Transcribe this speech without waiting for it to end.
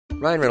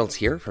Ryan Reynolds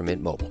here from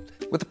Mint Mobile.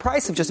 With the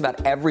price of just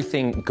about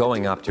everything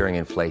going up during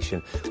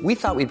inflation, we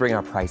thought we'd bring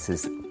our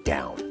prices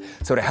down.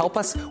 So to help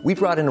us, we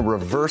brought in a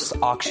reverse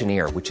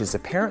auctioneer, which is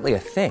apparently a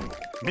thing.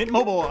 Mint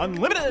Mobile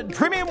Unlimited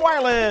Premium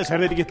Wireless. How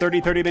to get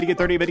 30, 30, bit to get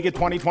 30, bit to get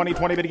 20, 20,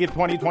 20, bit to get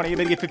 20, 20,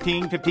 bit to get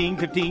 15, 15,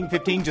 15,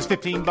 15, just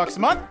 $15 a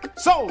month?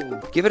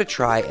 Sold! Give it a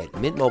try at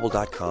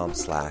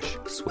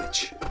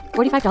mintmobile.com/switch.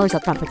 $45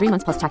 up front for 3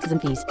 months plus taxes and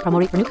fees. Promo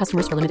rate for new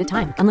customers for limited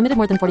time. Unlimited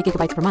more than 40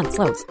 gigabytes per month.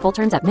 Slows full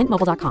terms at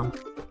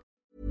mintmobile.com.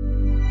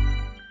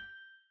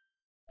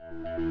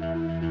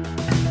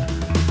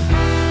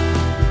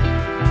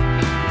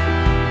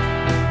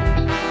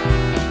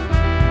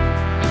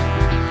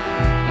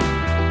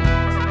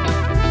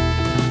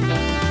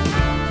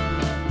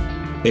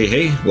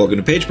 Hey, welcome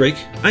to Page Break.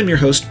 I'm your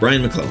host,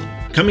 Brian McClellan,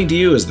 coming to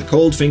you as the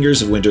cold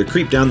fingers of winter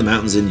creep down the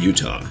mountains in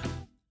Utah.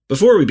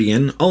 Before we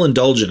begin, I'll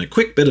indulge in a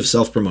quick bit of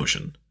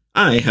self-promotion.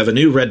 I have a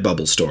new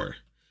Redbubble store.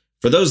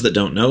 For those that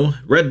don't know,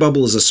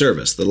 Redbubble is a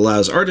service that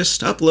allows artists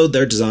to upload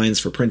their designs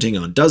for printing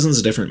on dozens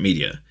of different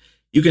media.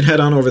 You can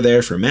head on over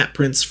there for matte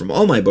prints from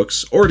all my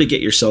books, or to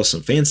get yourself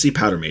some fancy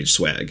Powder Mage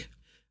swag.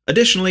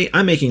 Additionally,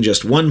 I'm making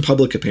just one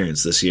public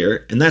appearance this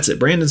year, and that's at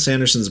Brandon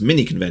Sanderson's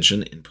mini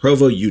convention in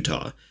Provo,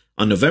 Utah,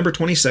 on November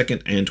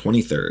 22nd and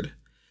 23rd.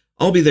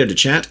 I'll be there to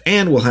chat,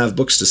 and we'll have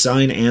books to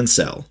sign and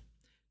sell.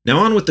 Now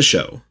on with the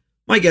show.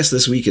 My guest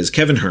this week is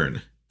Kevin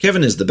Hearne.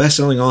 Kevin is the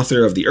best-selling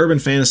author of the urban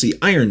fantasy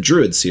Iron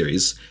Druid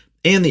series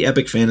and the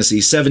epic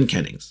fantasy Seven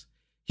Kennings.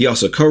 He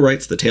also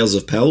co-writes the Tales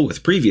of Pell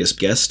with previous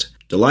guest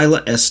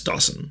Delilah S.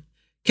 Dawson.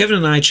 Kevin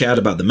and I chat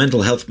about the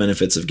mental health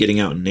benefits of getting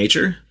out in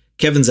nature,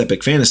 Kevin's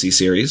epic fantasy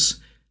series,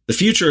 the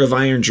future of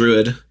Iron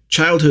Druid,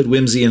 childhood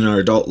whimsy in our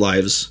adult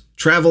lives,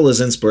 travel as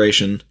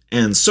inspiration,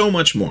 and so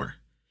much more.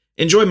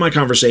 Enjoy my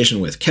conversation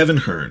with Kevin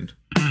Hearne.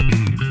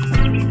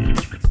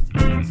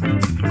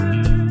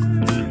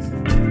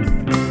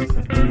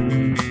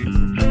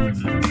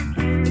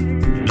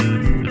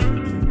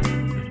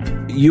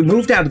 You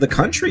moved out of the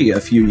country a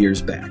few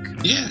years back.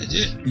 Yeah, I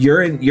did.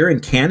 You're in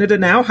Canada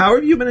now. How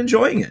have you been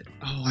enjoying it?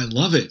 Oh, I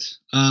love it.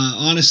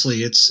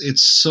 Honestly,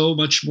 it's so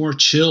much more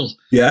chill.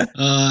 Yeah.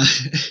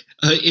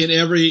 In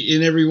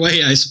every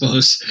way, I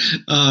suppose.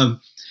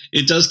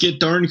 It does get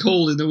darn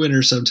cold in the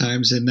winter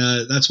sometimes, and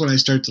that's when I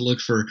start to look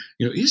for,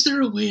 is there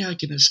a way I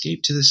can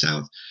escape to the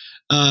south?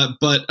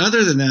 But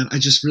other than that, I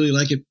just really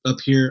like it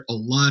up here a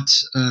lot.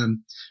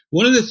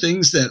 One of the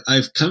things that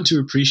I've come to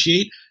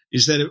appreciate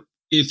is that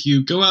if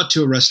you go out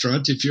to a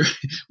restaurant,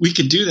 we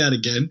could do that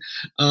again.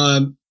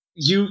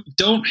 You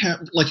don't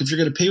have, if you're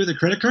going to pay with a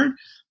credit card,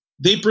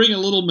 they bring a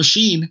little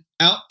machine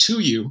out to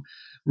you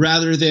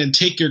rather than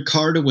take your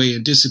card away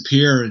and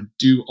disappear and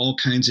do all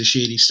kinds of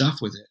shady stuff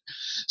with it.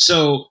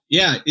 So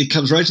yeah, it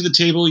comes right to the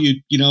table.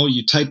 You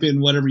type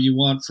in whatever you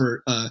want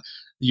for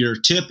your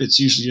tip. It's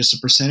usually just a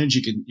percentage.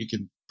 You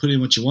can put in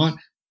what you want.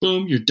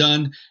 Boom, you're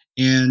done,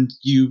 and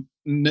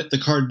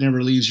the card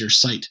never leaves your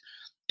sight.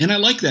 And I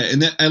like that.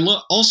 And I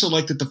also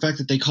like that the fact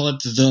that they call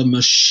it the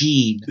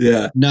machine,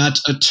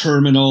 not a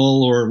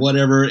terminal or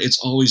whatever. It's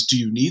always, do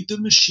you need the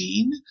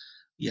machine?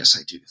 Yes,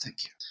 I do.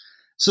 Thank you.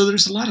 So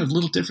there's a lot of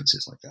little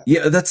differences like that.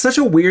 Yeah, that's such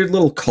a weird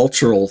little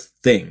cultural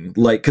thing.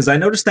 Because I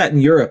noticed that in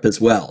Europe as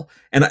well.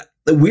 And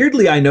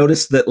weirdly, I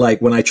noticed that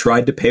when I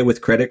tried to pay with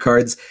credit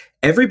cards,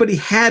 everybody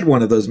had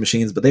one of those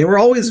machines, but they were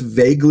always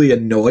vaguely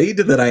annoyed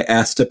that I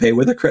asked to pay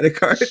with a credit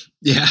card.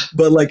 Yeah.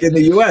 But in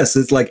the US,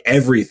 it's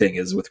everything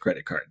is with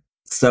credit card.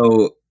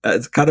 So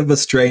it's kind of a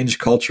strange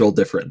cultural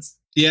difference.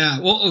 Yeah,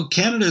 well,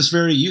 Canada is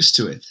very used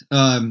to it,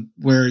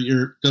 where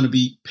you're going to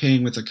be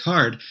paying with a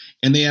card,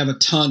 and they have a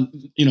ton,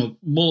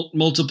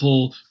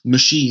 multiple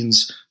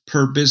machines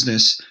per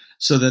business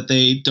so that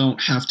they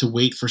don't have to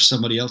wait for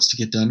somebody else to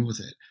get done with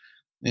it.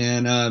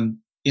 And, I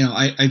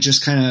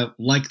just kind of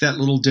like that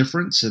little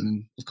difference.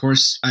 And of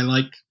course, I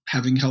like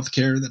having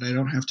healthcare that I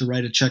don't have to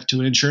write a check to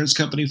an insurance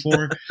company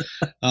for,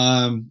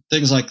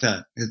 things like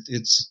that.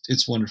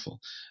 It's wonderful.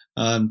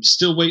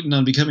 Still waiting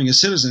on becoming a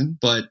citizen,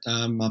 but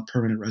I'm a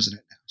permanent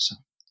resident now. So.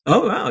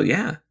 Oh, wow.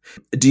 Yeah.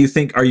 Do you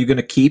think, are you going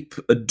to keep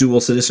a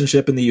dual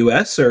citizenship in the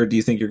U.S. or do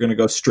you think you're going to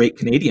go straight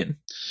Canadian?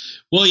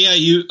 Well, yeah,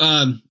 you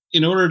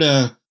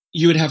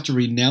would have to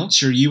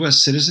renounce your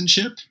U.S.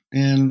 citizenship.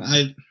 And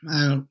I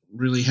don't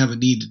really have a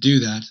need to do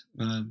that.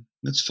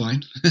 That's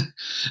fine.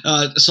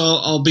 So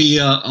I'll be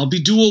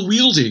dual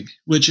wielding,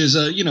 which is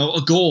a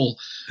goal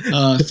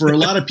for a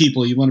lot of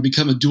people. You want to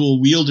become a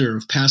dual wielder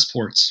of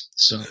passports.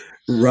 So.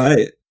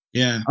 Right.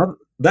 Yeah.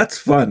 That's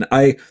fun.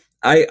 I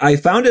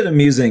found it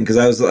amusing because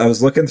I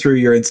was looking through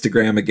your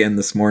Instagram again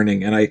this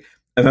morning, and I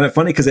found it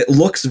funny because it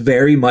looks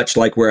very much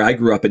like where I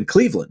grew up in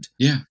Cleveland.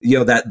 Yeah.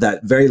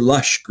 That very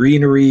lush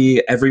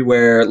greenery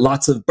everywhere,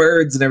 lots of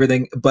birds and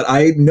everything. But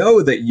I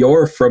know that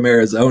you're from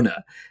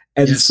Arizona.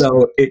 And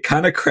so it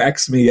kind of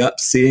cracks me up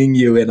seeing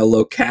you in a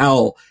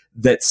locale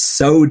that's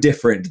so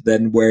different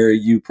than where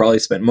you probably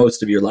spent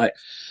most of your life.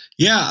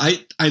 Yeah,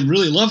 I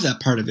really love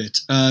that part of it.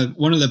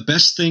 One of the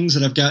best things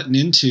that I've gotten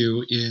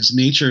into is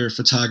nature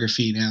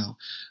photography now,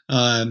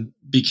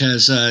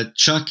 because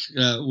Chuck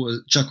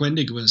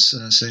Wendig was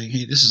saying,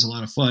 "Hey, this is a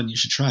lot of fun. You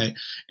should try it."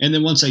 And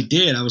then once I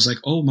did, I was like,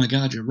 "Oh my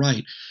God, you're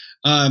right."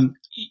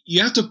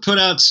 You have to put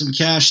out some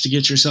cash to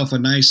get yourself a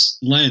nice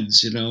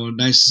lens, a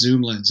nice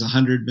zoom lens,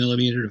 100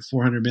 millimeter to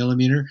 400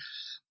 millimeter.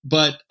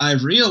 But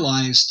I've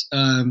realized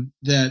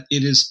that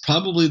it is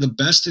probably the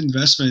best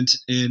investment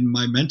in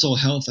my mental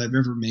health I've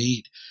ever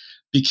made,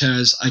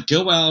 because I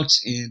go out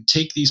and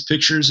take these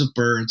pictures of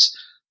birds.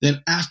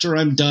 Then after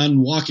I'm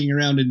done walking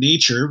around in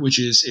nature, which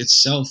is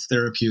itself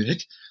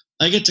therapeutic,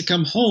 I get to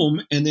come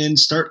home and then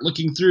start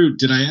looking through,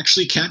 did I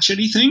actually catch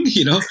anything?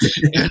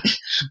 And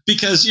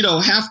because,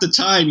 half the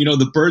time,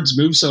 the birds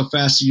move so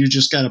fast, you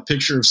just got a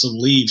picture of some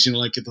leaves,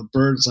 like if the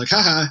bird's like,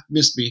 haha,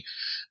 missed me.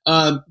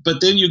 But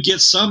then you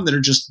get some that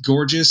are just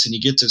gorgeous, and you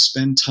get to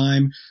spend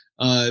time,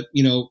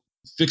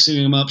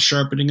 fixing them up,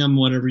 sharpening them,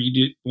 whatever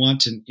you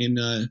want in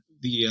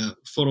the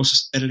photo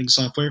editing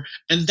software.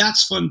 And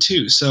that's fun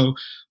too. So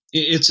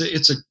it's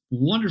a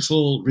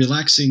wonderful,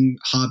 relaxing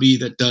hobby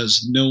that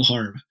does no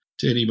harm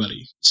to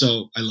anybody.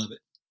 So I love it.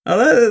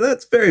 Oh,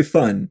 that's very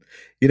fun.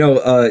 We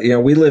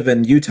live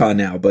in Utah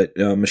now, but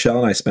Michelle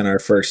and I spent our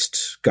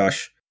first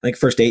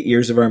 8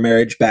 years of our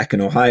marriage back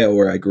in Ohio,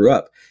 where I grew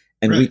up.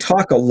 And we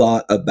talk a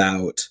lot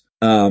about,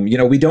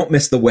 we don't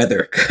miss the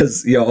weather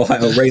because,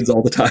 Ohio rains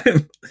all the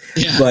time.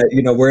 Yeah. But,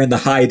 we're in the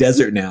high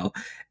desert now,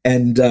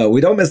 and we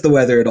don't miss the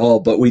weather at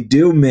all. But we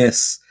do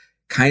miss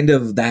kind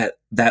of that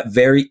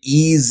very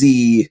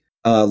easy,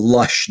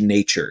 lush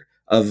nature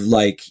of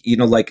like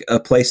a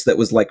place that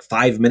was like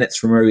 5 minutes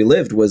from where we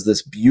lived was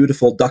this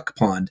beautiful duck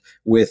pond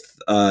with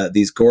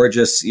these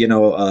gorgeous,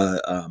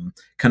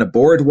 kind of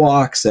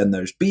boardwalks, and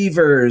there's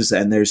beavers,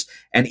 and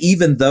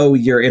even though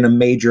you're in a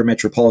major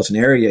metropolitan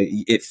area,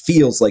 it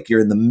feels like you're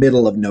in the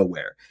middle of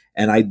nowhere.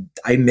 And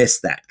I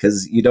miss that,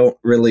 because you don't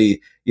really,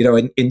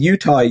 in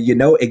Utah,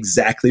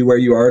 exactly where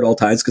you are at all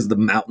times because of the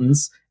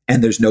mountains,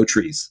 and there's no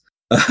trees.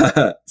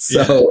 And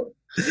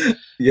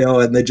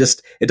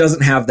it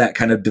doesn't have that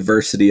kind of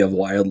diversity of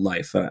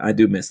wildlife. I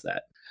do miss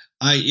that.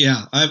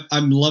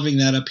 I'm loving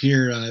that up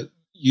here.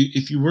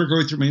 If you were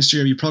going through my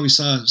Instagram, you probably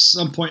saw at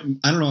some point,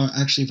 I don't know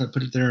actually if I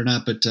put it there or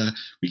not, but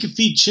we can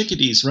feed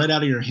chickadees right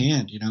out of your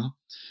hand.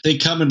 They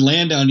come and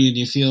land on you, and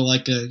you feel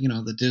like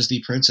the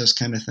Disney princess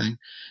kind of thing.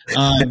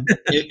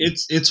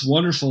 It's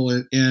wonderful.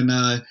 And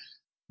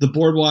the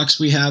boardwalks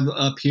we have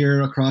up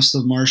here across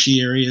the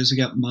marshy areas, we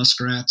got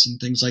muskrats and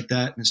things like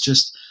that. And it's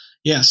just,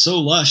 so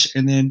lush.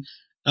 And then,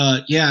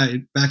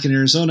 back in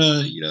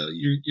Arizona,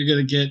 you're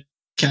going to get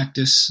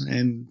cactus,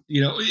 and,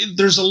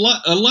 there's a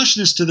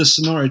lushness to the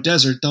Sonora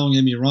Desert. Don't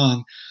get me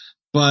wrong.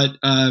 But,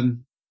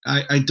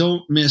 I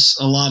don't miss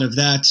a lot of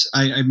that.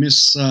 I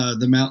miss,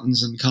 the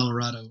mountains in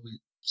Colorado. We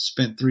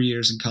spent 3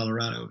 years in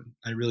Colorado, and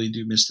I really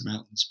do miss the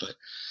mountains, but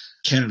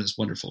Canada's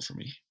wonderful for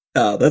me.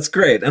 Oh, that's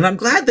great. And I'm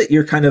glad that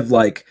you're kind of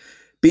like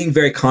being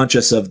very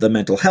conscious of the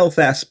mental health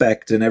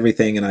aspect and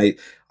everything. And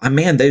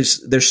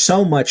there's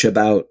so much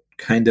about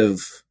kind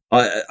of,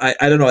 I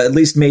don't know, at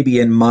least maybe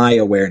in my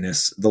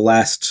awareness, the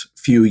last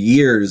few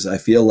years, I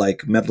feel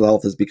like mental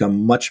health has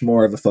become much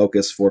more of a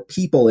focus for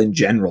people in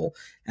general.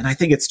 And I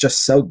think it's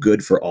just so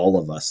good for all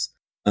of us.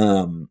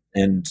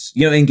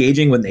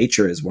 Engaging with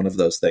nature is one of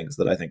those things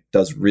that I think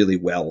does really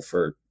well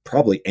for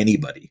probably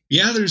anybody.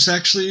 Yeah, there's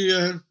actually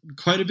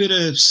quite a bit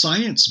of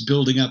science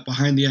building up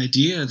behind the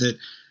idea that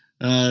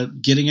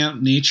getting out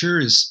in nature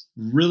is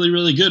really,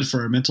 really good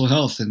for our mental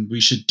health, and we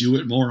should do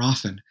it more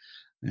often.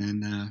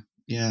 And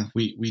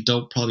we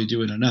don't probably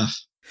do it enough.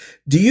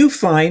 Do you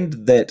find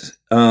that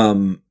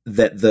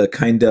that the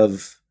kind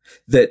of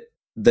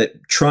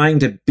that trying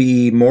to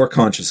be more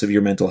conscious of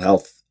your mental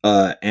health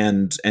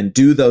and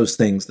do those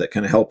things that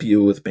kind of help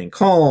you with being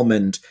calm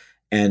and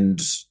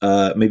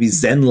maybe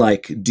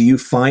Zen-like, do you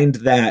find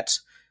that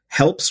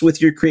helps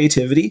with your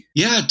creativity?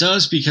 Yeah, it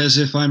does, because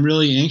if I'm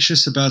really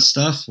anxious about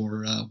stuff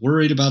or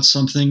worried about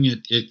something,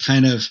 it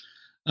kind of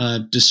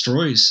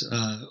destroys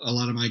a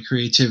lot of my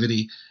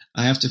creativity.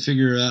 I have to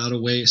figure out a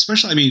way,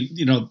 especially,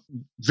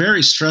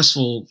 very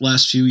stressful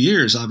last few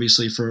years,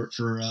 obviously for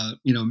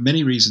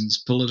many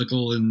reasons,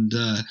 political and,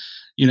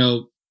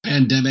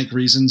 pandemic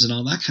reasons and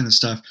all that kind of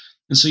stuff.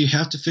 And so you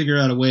have to figure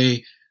out a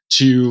way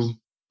to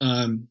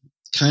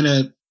kind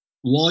of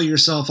wall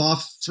yourself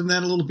off from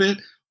that a little bit.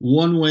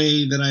 One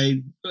way that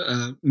I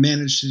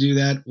managed to do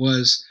that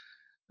was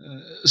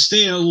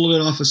staying a little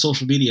bit off of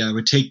social media. I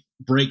would take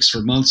breaks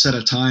for months at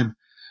a time.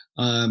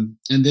 And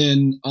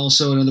then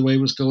also another way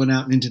was going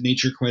out into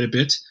nature quite a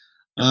bit.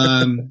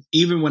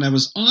 Even when I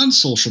was on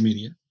social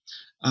media,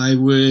 I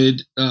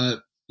would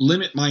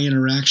limit my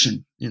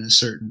interaction in a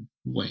certain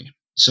way.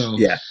 So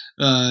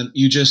I'm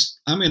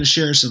going to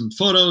share some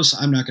photos.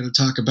 I'm not going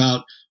to talk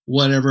about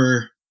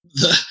whatever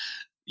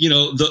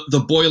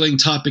the boiling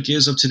topic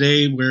is of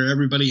today, where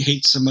everybody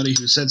hates somebody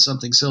who said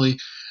something silly.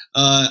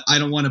 I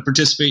don't want to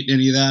participate in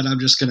any of that. I'm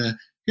just going to,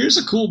 here's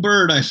a cool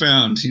bird I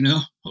found,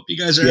 hope you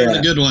guys are having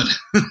a good one.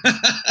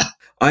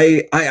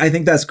 I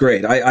think that's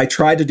great. I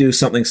try to do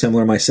something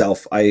similar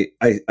myself. I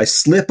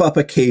slip up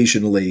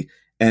occasionally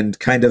and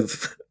kind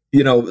of,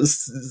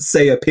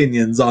 say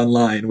opinions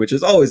online, which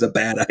is always a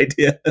bad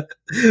idea.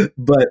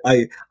 But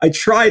I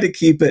try to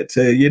keep it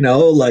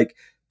to, like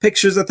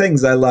pictures of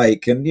things I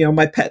like and,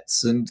 my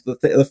pets and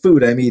the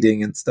food I'm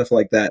eating and stuff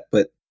like that.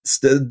 But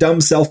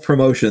dumb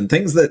self-promotion,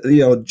 things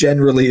that,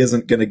 generally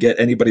isn't going to get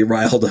anybody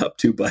riled up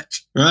too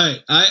much.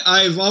 Right.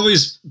 I've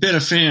always been a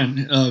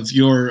fan of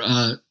your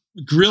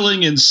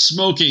grilling and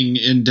smoking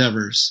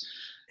endeavors.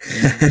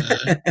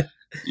 And,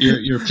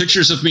 your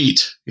pictures of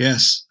meat.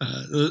 Yes.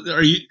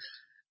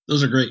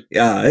 Those are great.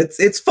 Yeah,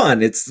 it's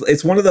fun.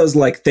 It's one of those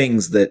like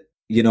things that,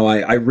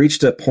 I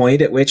reached a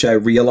point at which I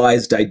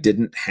realized I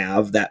didn't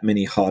have that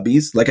many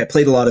hobbies. Like I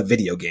played a lot of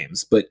video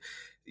games, but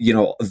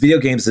video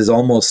games is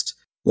almost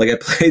like I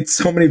played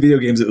so many video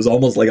games, it was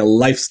almost like a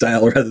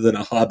lifestyle rather than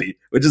a hobby,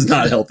 which is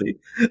not healthy.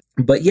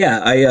 But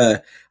yeah,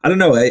 I don't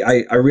know.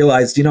 I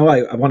realized,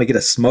 I want to get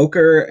a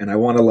smoker and I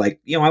want to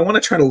I want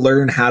to try to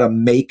learn how to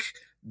make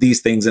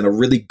these things in a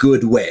really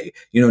good way,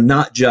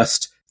 not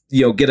just,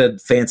 get a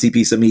fancy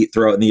piece of meat,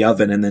 throw it in the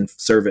oven and then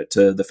serve it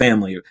to the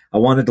family. I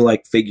wanted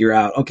to figure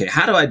out, okay,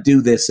 how do I do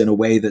this in a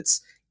way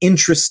that's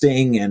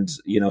interesting and,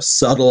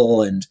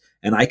 subtle and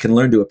I can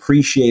learn to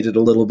appreciate it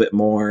a little bit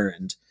more.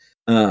 And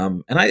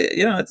I,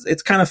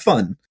 it's kind of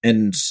fun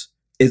and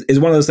is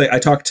one of those things. I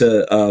talked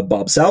to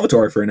Bob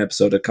Salvatore for an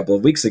episode a couple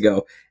of weeks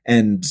ago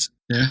and,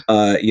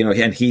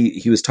 and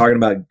he was talking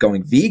about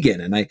going vegan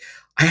and I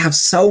have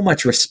so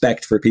much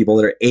respect for people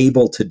that are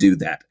able to do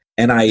that.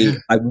 And I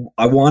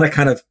want to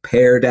kind of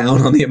pare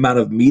down on the amount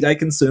of meat I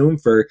consume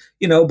for,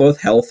 both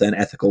health and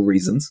ethical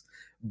reasons.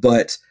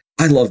 But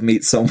I love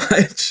meat so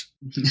much.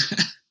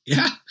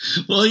 Yeah.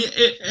 Well,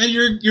 and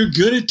you're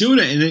good at doing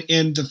it.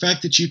 And the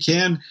fact that you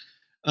can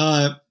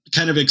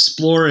kind of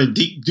explore and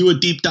do a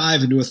deep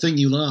dive into a thing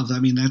you love. I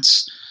mean,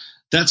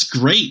 that's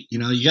great.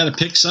 You got to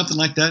pick something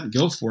like that and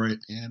go for it.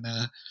 And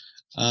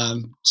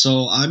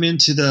so I'm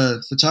into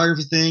the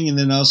photography thing. And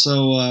then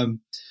also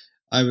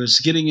I was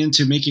getting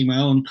into making my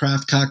own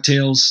craft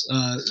cocktails,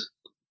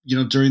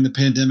 during the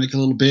pandemic a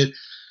little bit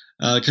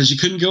because you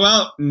couldn't go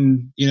out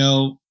and,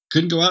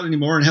 couldn't go out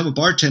anymore and have a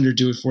bartender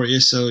do it for you.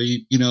 So,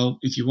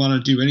 if you want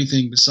to do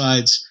anything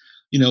besides,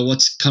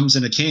 what comes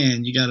in a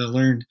can, you got to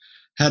learn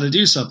how to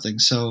do something.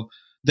 So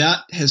that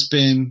has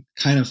been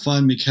kind of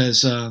fun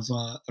because of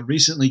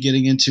recently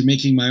getting into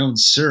making my own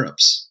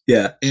syrups.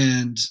 Yeah.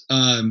 And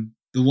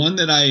the one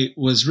that I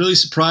was really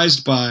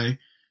surprised by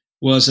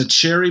was a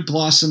cherry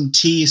blossom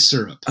tea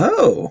syrup.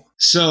 Oh.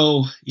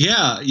 So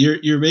yeah,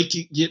 you're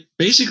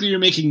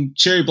making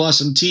cherry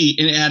blossom tea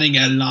and adding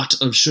a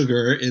lot of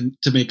sugar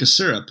to make a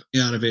syrup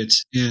out of it.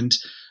 And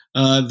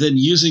then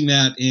using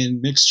that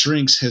in mixed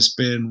drinks has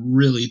been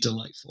really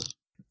delightful.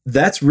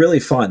 That's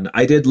really fun.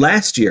 I did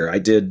last year.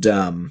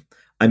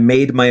 I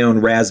made my own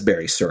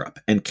raspberry syrup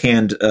and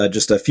canned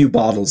just a few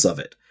bottles of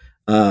it.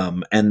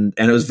 And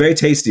it was very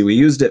tasty. We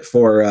used it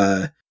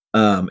for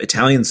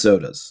Italian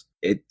sodas.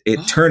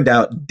 It turned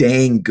out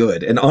dang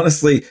good. And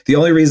honestly, the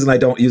only reason I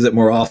don't use it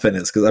more often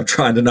is because I'm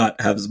trying to not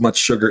have as much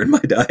sugar in my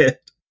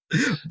diet.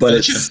 But Gotcha.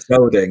 It's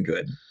so dang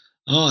good.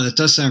 Oh, that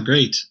does sound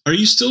great. Are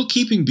you still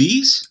keeping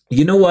bees?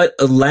 You know what?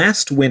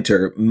 Last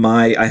winter,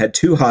 I had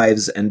 2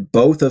 hives and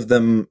both of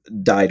them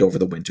died over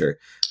the winter.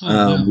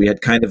 Wow. We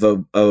had kind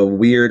of a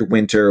weird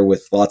winter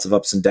with lots of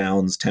ups and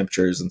downs,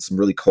 temperatures, and some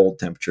really cold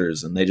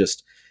temperatures. And they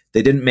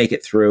didn't make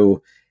it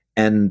through.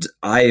 And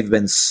I've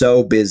been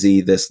so busy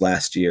this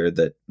last year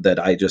that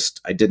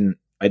I didn't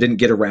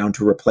get around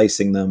to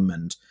replacing them.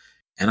 And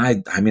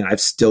I mean, I've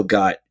still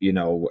got,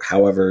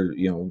 however,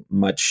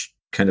 much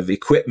kind of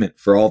equipment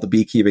for all the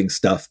beekeeping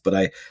stuff, but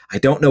I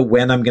don't know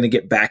when I'm going to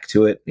get back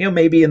to it.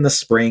 Maybe in the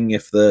spring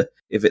if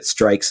it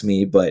strikes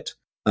me, but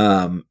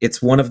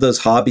it's one of those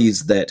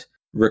hobbies that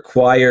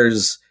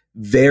requires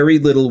very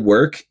little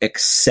work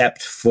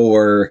except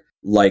for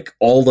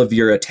all of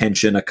your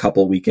attention a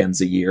couple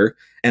weekends a year.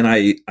 And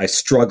I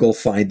struggle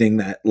finding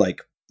that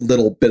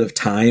little bit of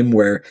time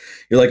where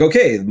you're like,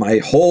 okay, my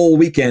whole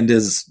weekend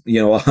is,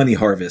 a honey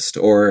harvest,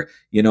 or,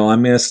 I'm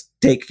going to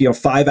take,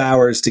 5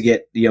 hours to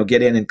get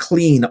in and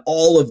clean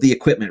all of the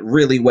equipment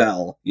really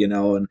well,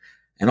 and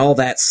all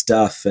that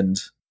stuff. And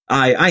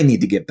I need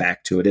to get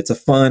back to it. It's a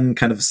fun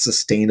kind of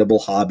sustainable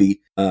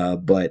hobby.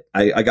 But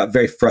I got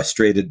very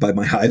frustrated by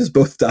my hives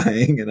both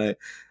dying, and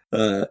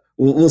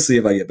we'll see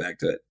if I get back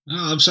to it.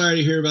 Oh, I'm sorry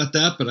to hear about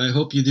that, but I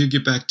hope you do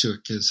get back to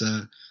it because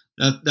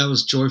that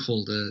was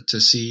joyful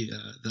to see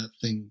that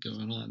thing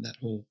going on, that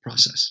whole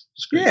process.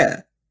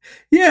 Yeah,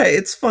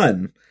 it's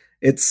fun.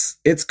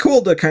 It's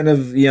cool to kind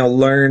of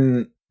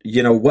learn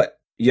what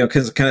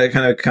because kind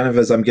of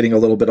as I'm getting a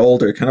little bit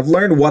older, kind of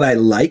learn what I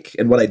like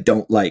and what I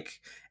don't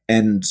like,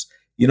 and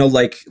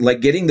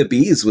like getting the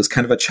bees was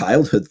kind of a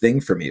childhood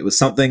thing for me. It was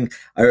something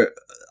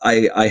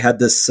I had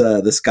this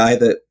guy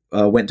that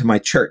went to my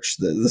church,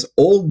 this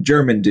old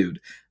German dude,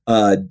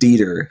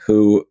 Dieter,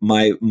 who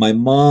my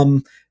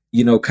mom,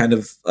 kind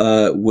of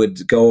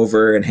would go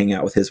over and hang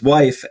out with his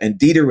wife, and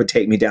Dieter would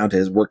take me down to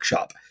his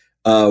workshop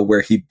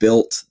where he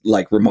built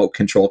like remote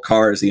control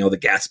cars, the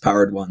gas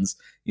powered ones.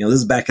 This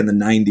is back in the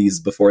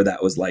 90s before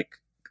that was like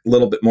a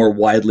little bit more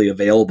widely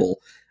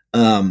available.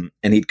 And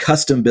he'd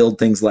custom build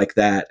things like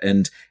that.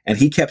 And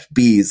he kept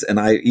bees. And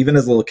even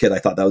as a little kid, I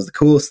thought that was the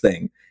coolest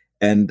thing.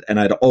 And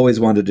I'd always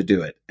wanted to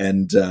do it.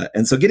 And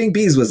so getting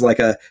bees was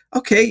like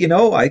okay,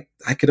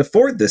 I could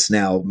afford this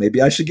now.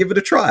 Maybe I should give it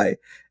a try.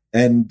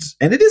 And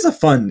it is a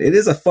fun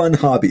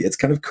hobby. It's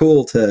kind of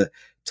cool to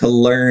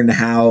learn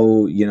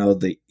how,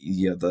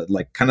 the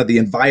like kind of the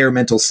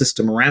environmental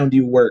system around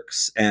you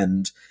works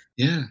and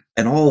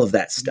all of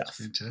that stuff. That's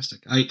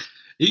fantastic.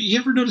 You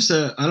ever notice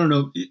I don't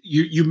know,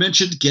 you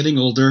mentioned getting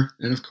older,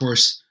 and of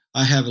course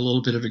I have a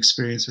little bit of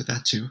experience with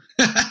that too.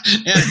 And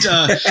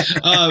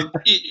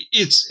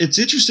it's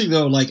interesting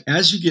though, like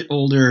as you get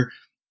older,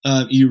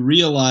 you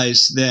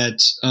realize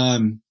that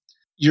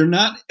you're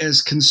not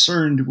as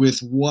concerned with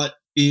what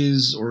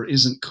is or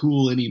isn't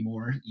cool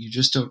anymore. You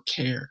just don't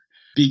care.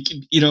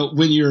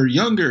 When you're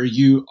younger,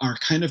 you are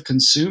kind of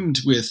consumed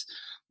with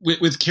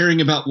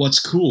caring about what's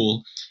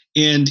cool.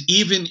 And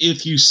even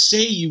if you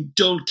say you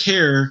don't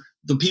care,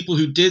 the people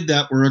who did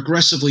that were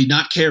aggressively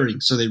not caring.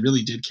 So they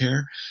really did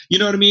care. You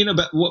know what I mean?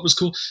 About what was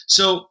cool.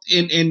 So,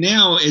 and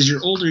now as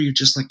you're older, you're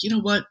just like, you know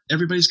what?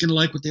 Everybody's going to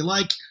like what they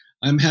like.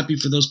 I'm happy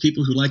for those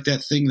people who like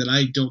that thing that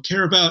I don't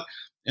care about.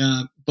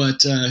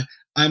 But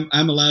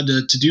I'm allowed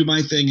to do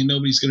my thing and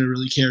nobody's going to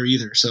really care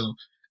either. So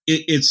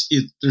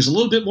there's a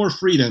little bit more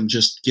freedom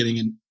just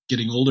getting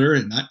older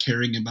and not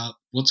caring about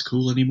what's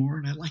cool anymore.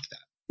 And I like that.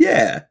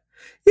 Yeah,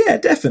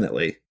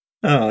 definitely.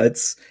 Oh,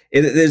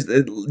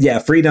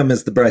 freedom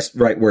is the best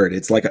right word.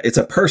 It's like it's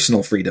a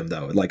personal freedom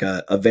though, like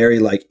a very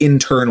like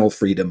internal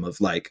freedom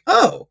of like,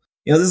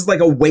 this is like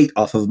a weight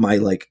off of my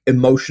like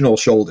emotional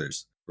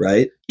shoulders,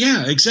 right?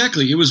 Yeah,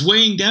 exactly. It was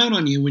weighing down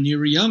on you when you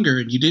were younger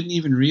and you didn't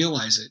even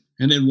realize it.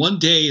 And then one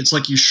day it's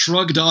like you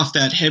shrugged off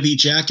that heavy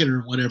jacket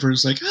or whatever.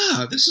 It's like,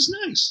 this is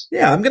nice.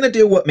 Yeah, I'm going to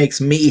do what makes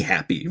me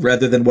happy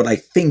rather than what I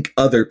think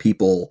other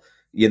people,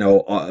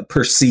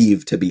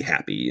 perceive to be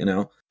happy,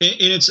 And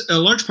it's a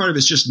large part of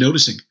it's just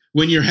noticing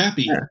when you're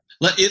happy. Yeah.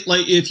 Like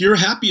if you're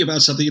happy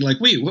about something, you're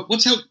like, wait,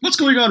 what's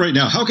going on right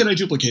now? How can I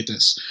duplicate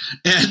this?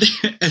 And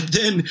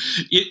then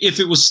if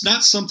it was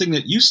not something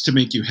that used to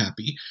make you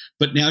happy,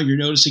 but now you're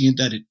noticing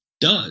that it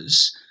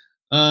does,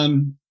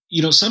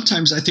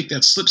 sometimes I think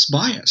that slips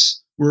by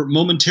us. We're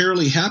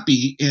momentarily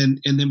happy and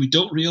then we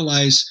don't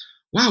realize,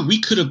 wow, we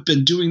could have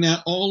been doing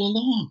that all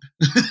along.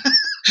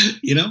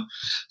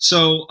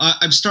 So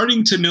I'm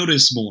starting to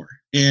notice more.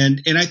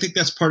 And I think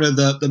that's part of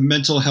the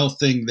mental health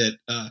thing that,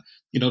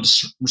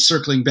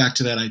 circling back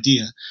to that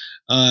idea,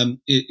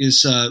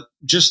 is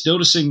just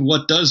noticing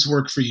what does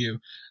work for you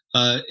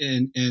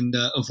and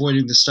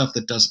avoiding the stuff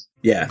that doesn't.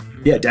 Yeah,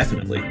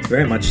 definitely.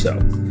 Very much so.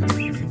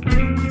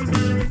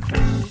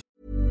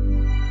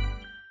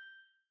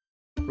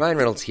 Ryan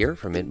Reynolds here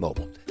from Mint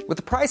Mobile. With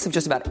the price of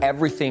just about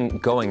everything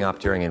going up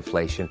during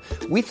inflation,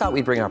 we thought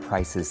we'd bring our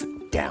prices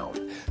down.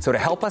 So to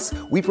help us,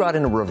 we brought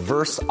in a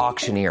reverse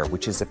auctioneer,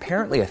 which is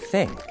apparently a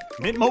thing.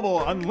 Mint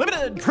Mobile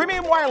Unlimited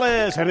Premium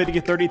Wireless. How to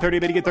get 30, 30,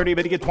 bit to get 30,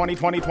 bit to get 20,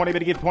 20, 20, bit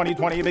to get 20,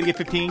 20, bit to get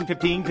 15,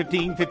 15,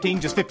 15,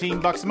 15, just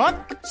 $15 a month?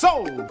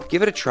 Sold!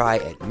 Give it a try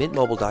at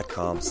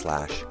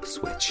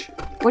mintmobile.com/switch.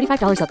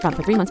 $45 up front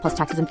for 3 months plus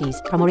taxes and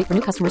fees. Promo rate for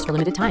new customers for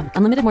limited time.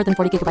 Unlimited more than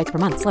 40 gigabytes per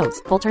month. Slows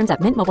full terms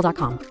at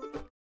mintmobile.com.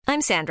 I'm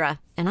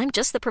Sandra, and I'm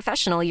just the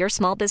professional your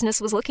small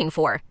business was looking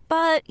for.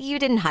 But you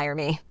didn't hire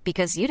me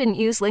because you didn't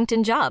use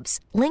LinkedIn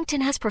Jobs.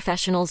 LinkedIn has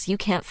professionals you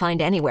can't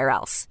find anywhere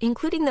else,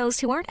 including those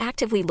who aren't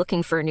actively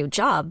looking for a new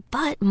job,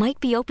 but might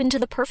be open to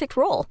the perfect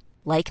role,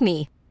 like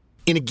me.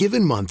 In a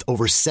given month,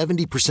 over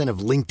 70% of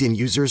LinkedIn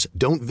users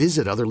don't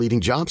visit other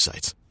leading job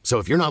sites. So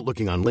if you're not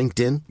looking on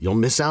LinkedIn, you'll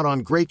miss out on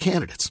great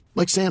candidates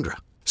like Sandra.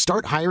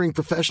 Start hiring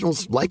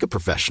professionals like a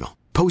professional.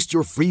 Post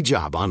your free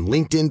job on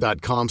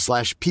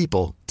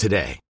linkedin.com/people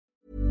today.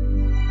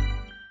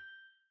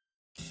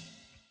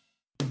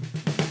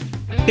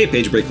 Hey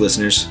Page Break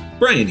listeners,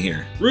 Brian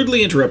here,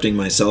 rudely interrupting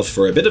myself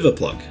for a bit of a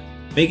plug.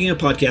 Making a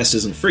podcast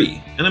isn't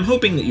free, and I'm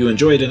hoping that you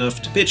enjoy it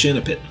enough to pitch in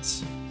a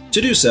pittance.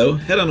 To do so,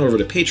 head on over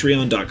to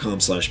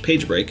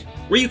patreon.com/pagebreak,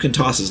 where you can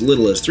toss as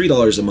little as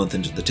 $3 a month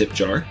into the tip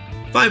jar,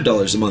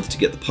 $5 a month to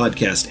get the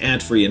podcast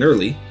ad-free and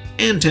early,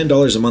 and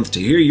 $10 a month to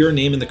hear your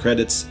name in the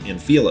credits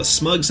and feel a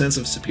smug sense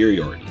of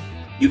superiority.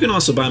 You can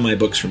also buy my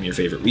books from your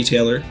favorite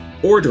retailer,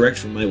 or direct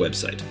from my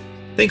website.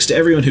 Thanks to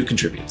everyone who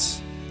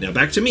contributes. Now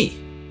back to me.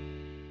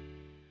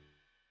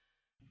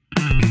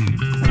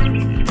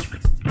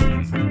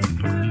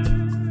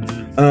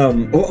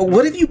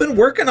 What have you been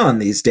working on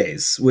these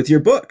days with your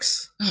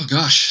books? Oh,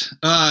 gosh.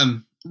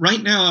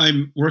 Right now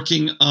I'm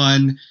working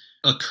on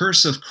A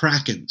Curse of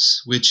Krakens,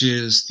 which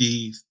is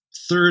the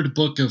third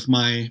book of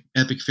my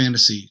epic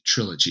fantasy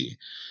trilogy.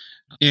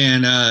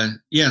 And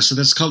so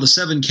that's called The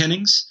Seven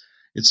Kennings.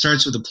 It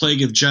starts with The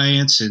Plague of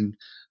Giants, and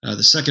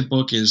the second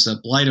book is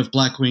The Blight of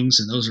Blackwings,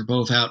 and those are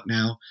both out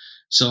now.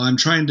 So I'm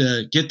trying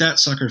to get that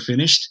sucker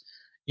finished.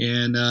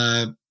 And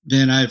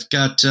then I've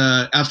got,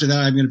 after that,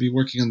 I'm going to be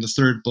working on the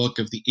third book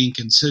of the Ink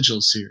and Sigil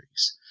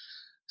series.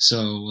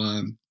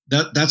 So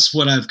that's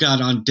what I've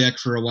got on deck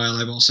for a while.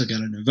 I've also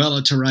got a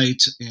novella to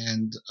write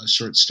and a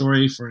short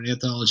story for an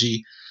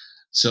anthology.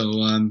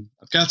 So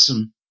I've got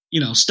some,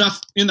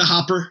 stuff in the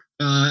hopper,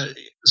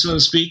 so to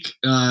speak.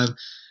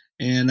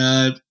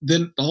 And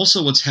then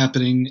also what's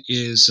happening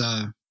is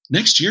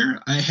next year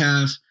I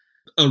have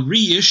a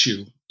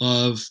reissue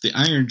of the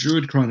Iron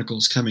Druid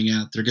Chronicles coming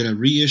out. They're going to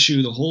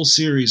reissue the whole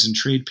series in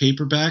trade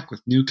paperback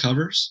with new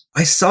covers.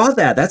 I saw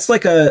that. That's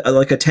like a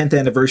 10th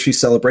anniversary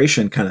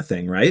celebration kind of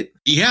thing, right?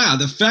 Yeah,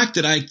 the fact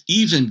that I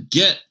even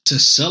get to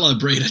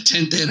celebrate a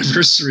 10th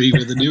anniversary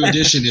with a new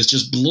edition is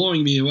just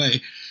blowing me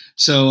away.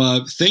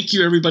 So thank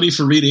you, everybody,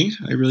 for reading.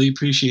 I really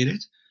appreciate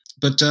it.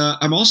 But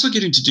I'm also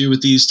getting to do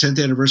with these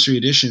 10th anniversary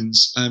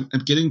editions, I'm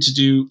getting to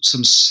do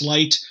some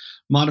slight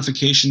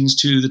modifications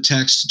to the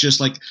text,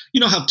 just like,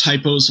 how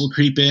typos will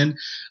creep in.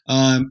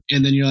 And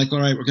then you're like, all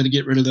right, we're going to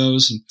get rid of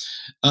those.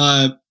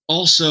 And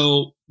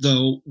also,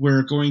 though,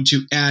 we're going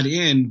to add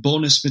in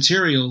bonus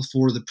material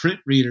for the print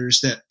readers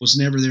that was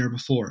never there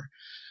before.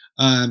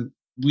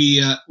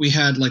 We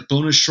had like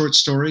bonus short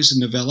stories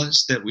and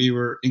novellas that we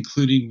were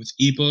including with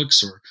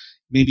ebooks, or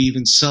maybe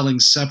even selling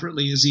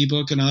separately as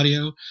ebook and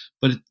audio,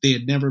 but they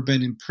had never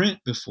been in print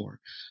before.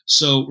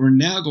 So we're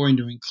now going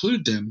to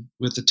include them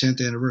with the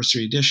 10th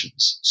anniversary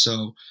editions.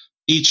 So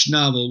each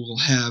novel will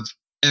have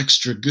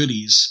extra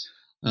goodies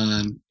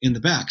in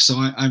the back. So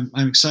I'm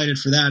excited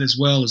for that, as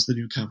well as the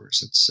new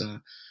covers.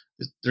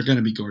 They're going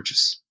to be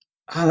gorgeous.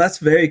 Oh, that's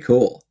very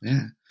cool.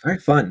 Yeah. Very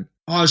fun.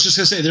 Oh, I was just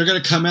going to say, they're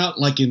going to come out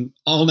like in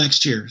all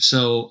next year.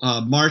 So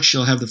March,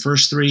 you'll have the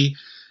first 3,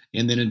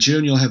 and then in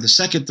June, you'll have the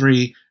second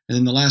 3, and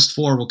then the last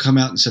 4 will come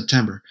out in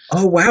September.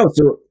 Oh, wow.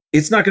 So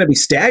it's not going to be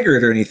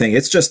staggered or anything.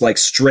 It's just like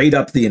straight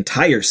up the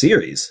entire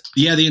series.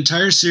 Yeah, the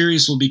entire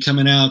series will be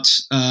coming out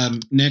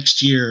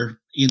next year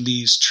in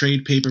these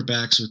trade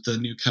paperbacks with the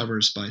new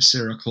covers by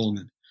Sarah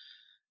Coleman.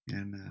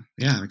 And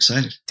I'm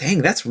excited.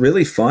 Dang, that's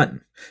really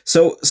fun.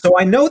 So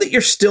I know that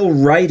you're still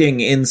writing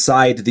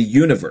inside the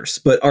universe,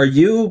 but are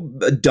you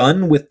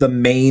done with the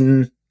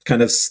main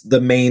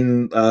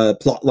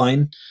plot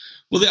line?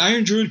 Well, the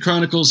Iron Druid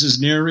Chronicles is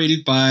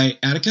narrated by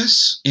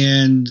Atticus,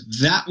 and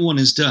that one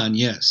is done,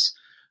 yes.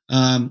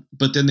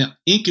 But then the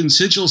Ink and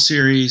Sigil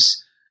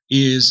series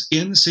is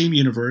in the same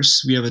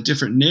universe. We have a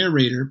different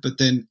narrator, but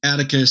then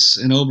Atticus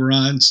and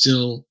Oberon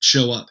still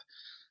show up.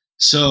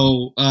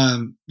 So,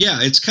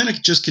 it's kind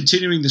of just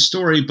continuing the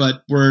story,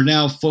 but we're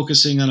now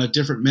focusing on a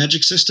different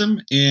magic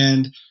system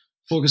and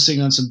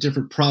focusing on some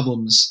different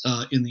problems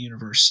in the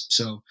universe.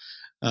 So,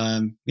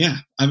 I'm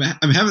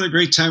having a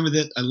great time with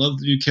it. I love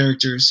the new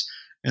characters.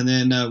 And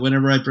then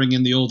whenever I bring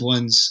in the old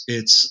ones,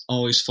 it's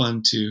always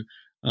fun to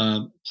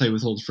play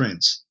with old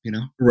friends,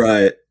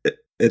 Right.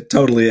 It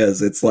totally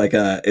is. It's like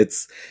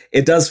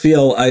it does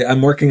feel,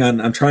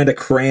 I'm trying to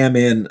cram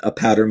in a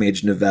Powder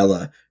Mage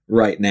novella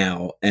right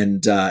now.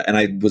 And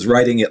I was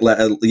writing it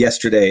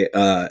yesterday.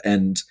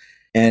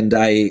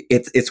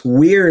 It's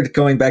weird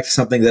going back to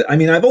something that,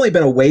 I've only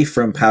been away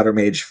from Powder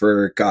Mage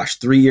for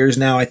 3 years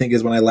now, I think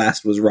is when I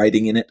last was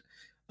writing in it,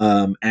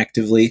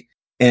 actively.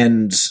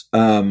 And,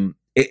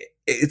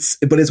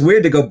 it's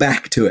weird to go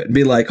back to it and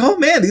be like, oh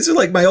man, these are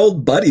like my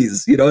old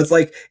buddies.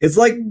 It's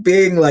like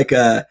being like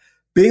a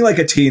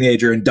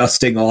teenager and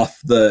dusting off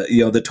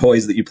the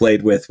toys that you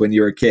played with when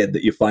you were a kid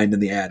that you find in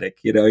the attic.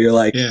 You're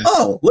like,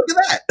 oh, look at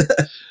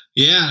that.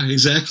 Yeah,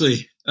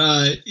 exactly.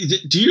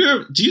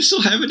 Do you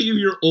still have any of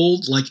your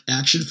old like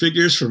action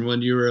figures from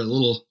when you were a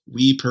little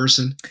wee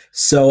person?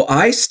 So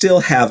I still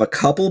have a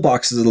couple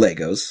boxes of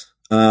Legos.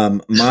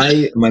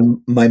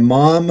 My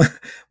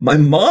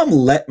mom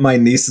let my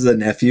nieces and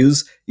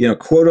nephews,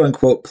 quote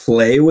unquote,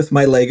 play with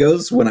my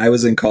Legos when I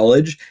was in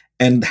college,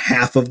 and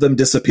half of them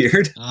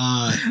disappeared,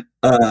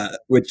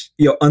 which,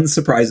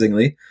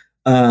 unsurprisingly,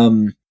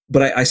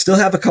 but I still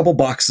have a couple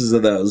boxes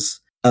of those.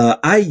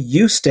 I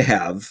used to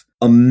have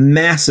a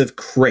massive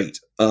crate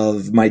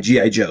of my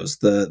G.I. Joes,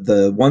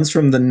 the ones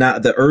from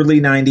the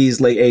early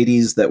 90s, late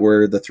 80s that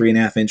were the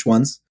 3.5-inch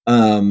ones.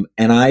 And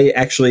I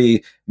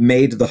actually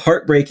made the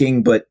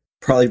heartbreaking but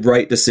probably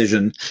right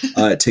decision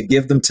to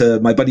give them to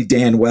my buddy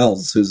Dan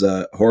Wells, who's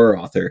a horror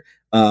author.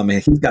 And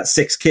he's got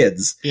 6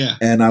 kids. Yeah.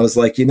 And I was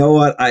like, you know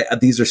what?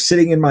 These are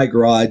sitting in my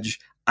garage.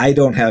 I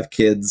don't have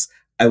kids.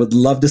 I would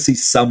love to see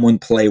someone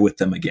play with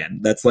them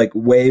again. That's like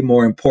way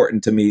more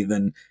important to me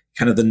than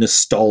kind of the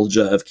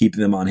nostalgia of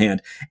keeping them on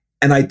hand.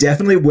 And I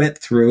definitely went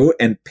through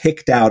and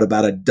picked out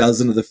about a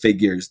dozen of the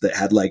figures that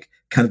had like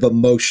kind of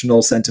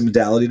emotional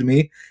sentimentality to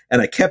me.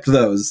 And I kept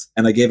those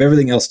and I gave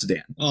everything else to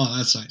Dan. Oh,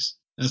 that's nice.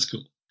 That's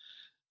cool.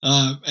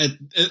 At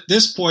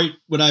this point,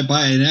 when I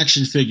buy an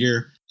action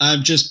figure,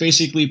 I'm just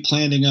basically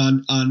planning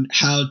on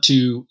how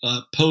to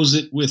pose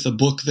it with a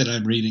book that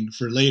I'm reading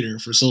for later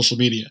for social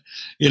media.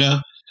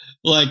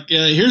 Like,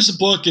 here's a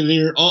book, and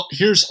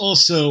here's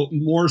also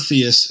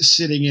Morpheus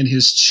sitting in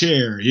his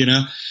chair,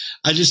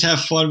 I just have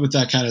fun with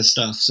that kind of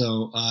stuff.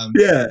 So,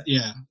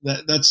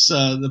 that's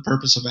the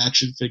purpose of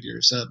action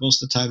figures.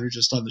 Most of the time, they're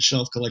just on the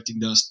shelf collecting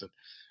dust, but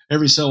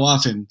every so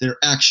often, their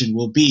action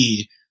will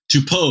be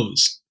to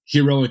pose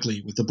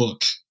heroically with the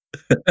book.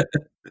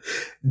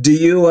 Do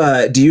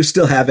you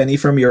still have any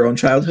from your own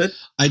childhood?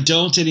 I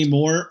don't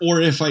anymore,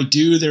 or if I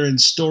do, they're in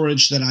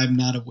storage that I'm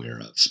not aware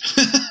of.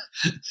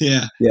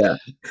 Yeah.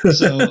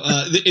 So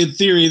in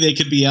theory, they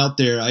could be out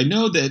there. I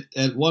know that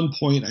at one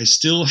point I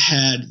still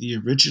had the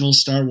original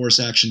Star Wars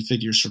action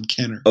figures from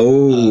Kenner.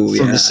 Oh,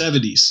 from the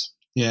 70s.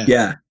 Yeah.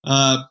 Yeah.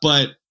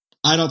 But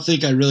I don't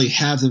think I really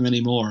have them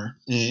anymore.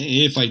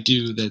 If I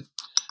do, that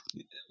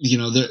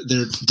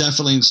they're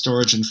definitely in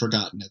storage and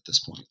forgotten at this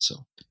point.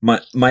 So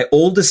my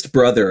oldest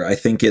brother, I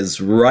think, is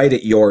right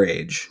at your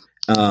age.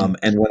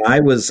 And when I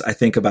was, I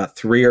think, about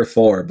 3 or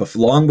 4,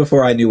 long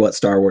before I knew what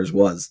Star Wars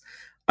was,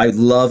 I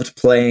loved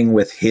playing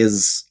with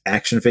his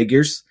action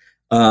figures.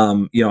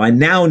 I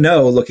now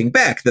know, looking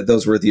back, that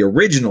those were the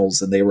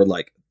originals and they were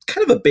like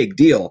kind of a big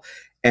deal.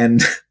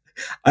 And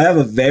I have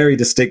a very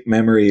distinct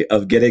memory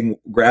of getting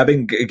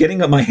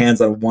my hands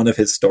on one of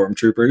his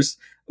stormtroopers,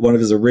 one of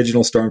his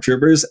original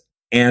stormtroopers,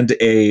 and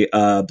a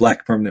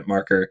black permanent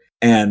marker.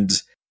 And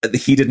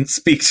he didn't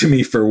speak to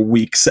me for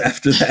weeks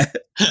after that.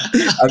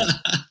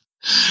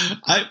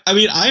 I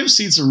mean, I've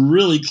seen some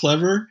really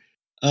clever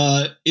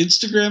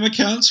Instagram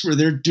accounts where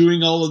they're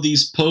doing all of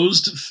these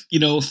posed,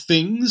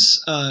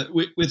 things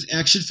with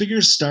action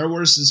figures, Star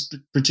Wars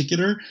in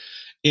particular,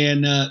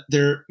 and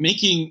they're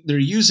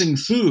using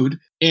food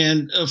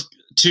and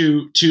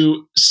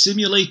to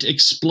simulate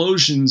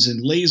explosions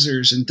and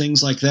lasers and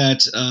things like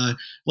that,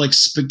 like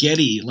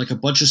spaghetti, like a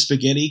bunch of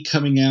spaghetti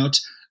coming out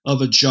of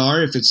a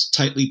jar if it's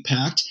tightly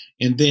packed,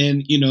 and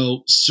then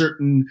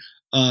certain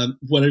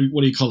what do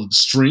you call them?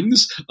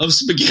 Strings of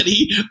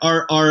spaghetti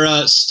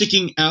are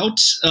sticking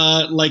out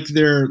like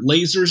they're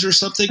lasers or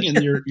something,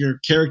 and your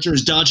character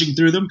is dodging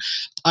through them.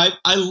 I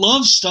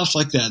love stuff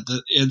like that,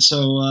 and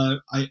so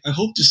I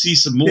hope to see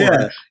some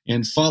more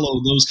and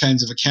follow those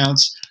kinds of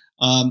accounts.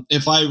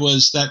 If I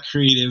was that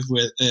creative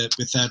with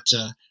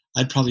that,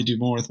 I'd probably do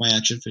more with my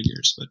action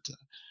figures. But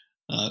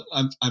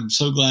I'm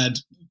so glad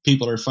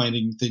people are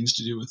finding things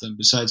to do with them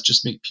besides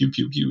just make pew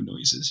pew pew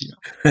noises.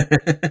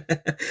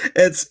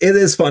 It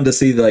is fun to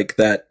see like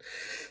that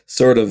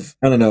sort of,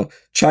 I don't know,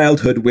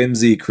 childhood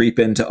whimsy creep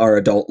into our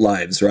adult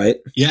lives, right?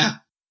 Yeah.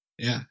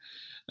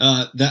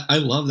 That I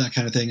love that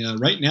kind of thing.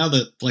 Right now,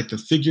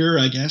 the figure,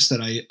 I guess,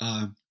 that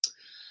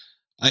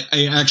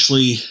I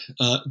actually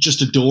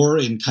just adore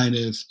and kind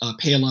of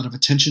pay a lot of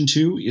attention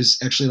to is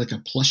actually like a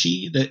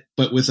plushie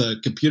but with a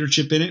computer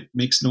chip in it,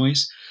 makes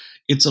noise.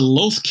 It's a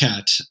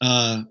Lothcat,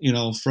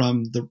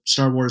 from the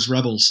Star Wars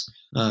Rebels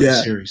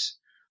series,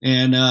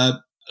 and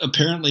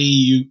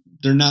apparently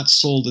they're not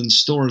sold in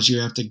stores. You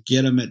have to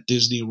get them at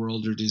Disney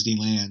World or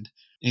Disneyland.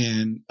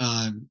 And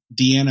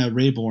Deanna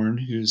Rayborn,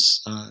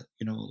 who's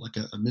like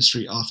a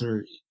mystery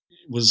author,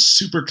 was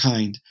super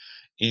kind.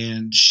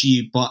 And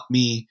she bought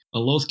me a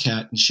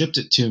Lothcat and shipped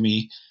it to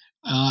me.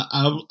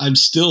 I'm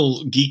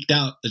still geeked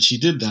out that she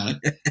did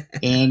that.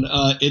 And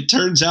it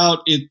turns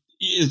out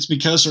it's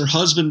because her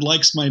husband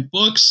likes my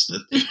books.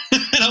 And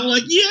I'm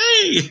like,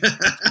 yay!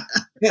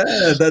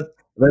 Yeah,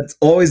 that's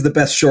always the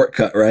best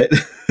shortcut, right?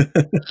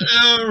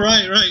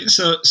 Right.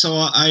 So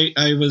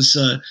I was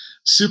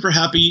super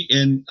happy,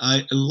 and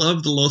I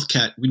love the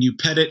Lothcat. When you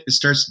pet it, it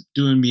starts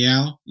doing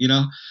meow,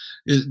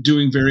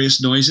 doing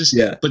various noises.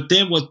 Yeah. But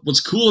then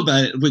what's cool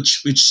about it,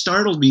 which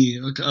startled me,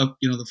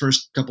 the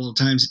first couple of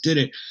times it did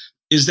it,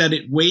 is that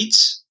it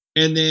waits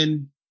and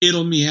then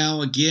it'll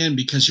meow again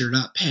because you're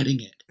not petting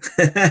it.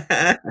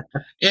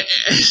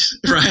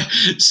 Right.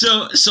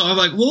 So I'm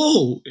like,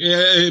 whoa!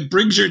 It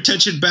brings your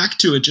attention back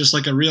to it, just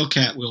like a real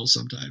cat will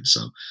sometimes.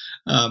 So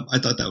I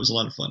thought that was a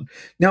lot of fun.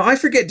 Now I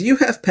forget. Do you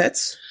have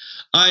pets?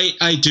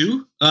 I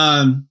do.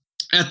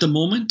 At the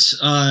moment,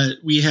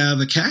 we have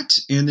a cat,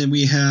 and then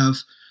we have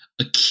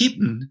a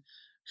kitten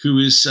who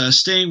is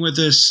staying with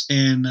us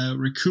and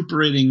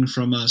recuperating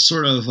from a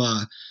sort of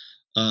a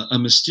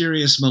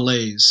mysterious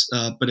malaise.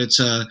 But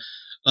it's a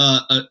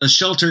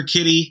shelter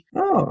kitty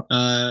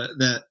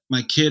that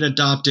my kid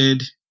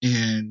adopted,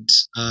 and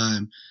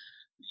a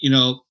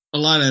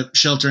lot of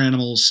shelter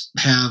animals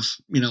have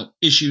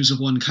issues of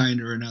one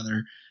kind or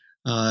another,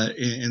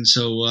 and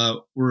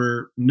so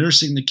we're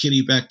nursing the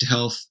kitty back to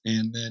health,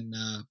 and then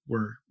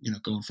we're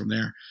going from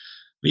there.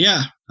 But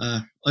yeah,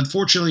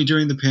 unfortunately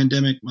during the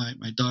pandemic,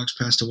 my dogs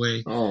passed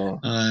away,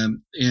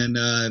 and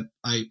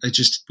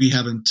we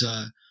haven't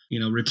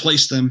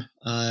replaced them,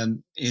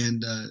 and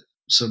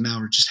so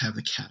now we just have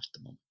the cat at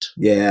the moment.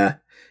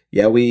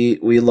 Yeah,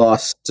 we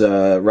lost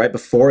right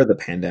before the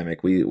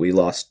pandemic. We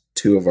lost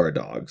 2 of our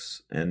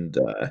dogs, and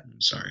I'm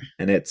sorry.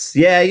 And it's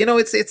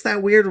it's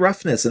that weird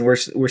roughness, and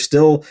we're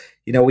still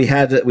we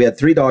had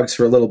 3 dogs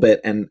for a little bit,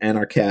 and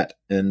our cat,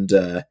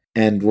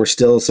 and we're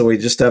still, so we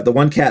just have the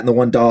one cat and the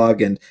one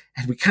dog, and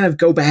we kind of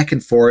go back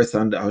and forth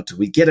on, do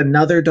we get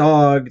another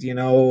dog?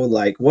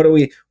 Like where do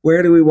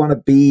we want to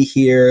be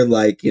here?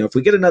 Like, if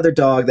we get another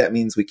dog, that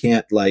means we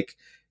can't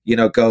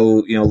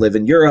go, live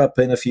in Europe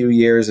in a few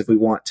years if we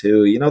want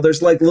to.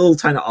 There's like little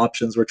tiny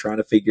options we're trying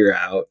to figure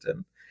out,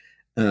 and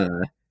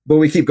but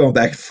we keep going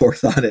back and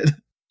forth on it.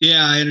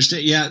 Yeah, I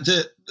understand. Yeah,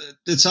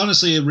 it's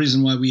honestly a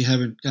reason why we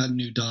haven't gotten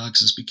new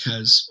dogs is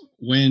because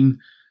when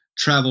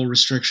travel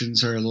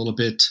restrictions are a little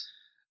bit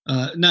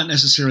not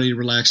necessarily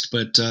relaxed,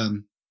 but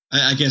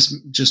I guess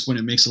just when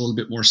it makes a little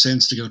bit more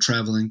sense to go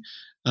traveling,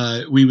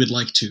 we would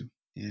like to.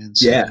 And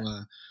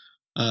so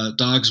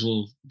dogs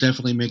will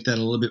definitely make that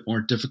a little bit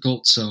more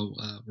difficult. So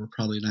we're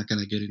probably not going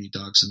to get any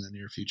dogs in the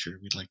near future.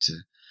 We'd like to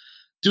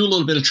do a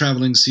little bit of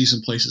traveling, see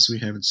some places we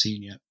haven't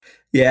seen yet.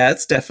 Yeah,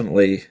 that's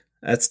definitely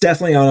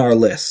on our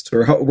list.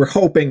 We're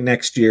hoping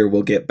next year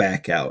we'll get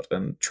back out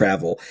and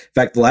travel. In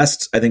fact, the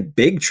last, I think,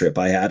 big trip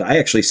I had, I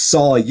actually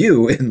saw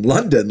you in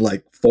London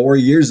like 4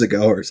 years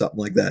ago or something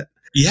like that.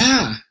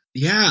 Yeah,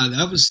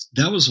 that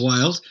was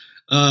wild.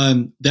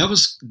 That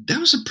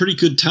was a pretty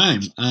good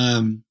time.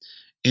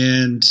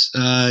 And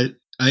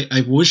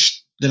I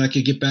wish that I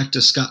could get back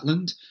to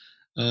Scotland.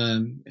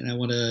 And I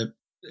want to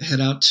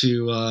head out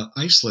to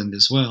Iceland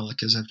as well,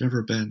 because I've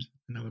never been,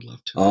 and I would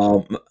love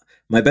to.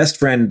 My best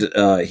friend,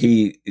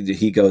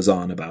 he goes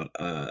on about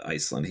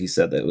Iceland. He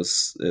said that it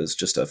was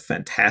just a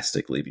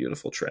fantastically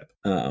beautiful trip.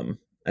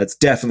 That's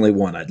definitely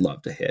one I'd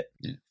love to hit.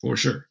 Yeah, for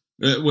sure.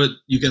 What,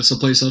 you got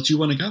someplace else you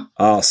want to go?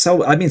 Oh,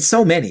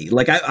 so many.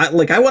 Like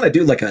I want to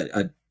do like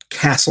a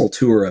castle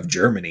tour of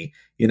Germany.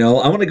 You know,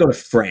 I want to go to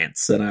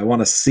France and I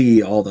want to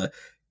see all the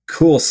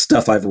cool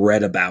stuff I've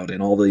read about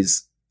in all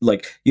these,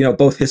 like, you know,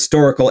 both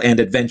historical and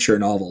adventure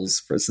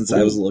novels since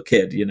I was a little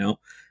kid, you know.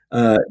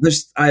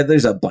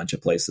 There's a bunch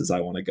of places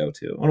I want to go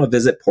to. I want to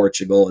visit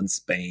Portugal and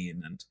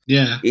Spain and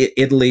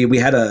Italy.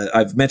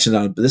 I've mentioned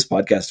on this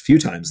podcast a few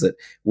times that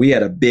we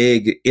had a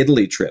big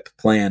Italy trip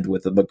planned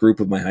with a group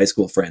of my high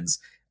school friends.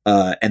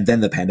 And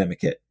then the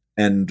pandemic hit.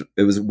 And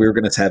we were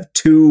going to have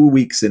 2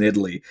 weeks in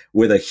Italy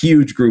with a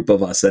huge group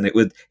of us. And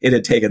it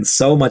had taken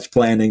so much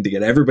planning to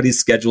get everybody's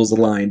schedules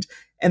aligned.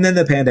 And then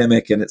the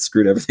pandemic, and it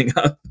screwed everything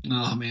up.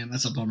 Oh man,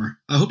 that's a bummer.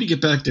 I hope you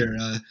get back there.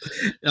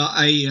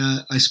 I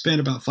spent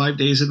about 5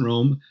 days in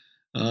Rome,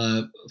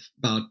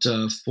 about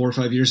 4 or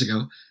 5 years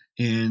ago,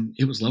 and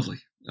it was lovely.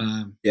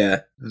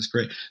 It was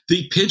great.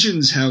 The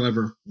pigeons,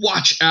 however,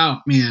 watch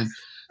out, man.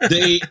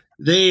 They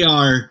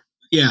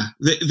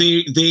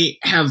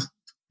have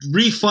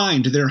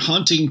refined their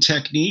hunting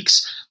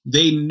techniques.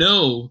 They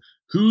know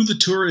who the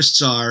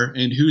tourists are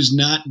and who's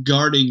not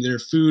guarding their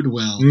food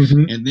well,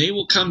 and they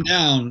will come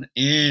down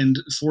and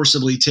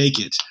forcibly take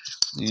it.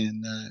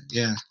 And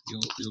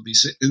you'll be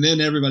sick, and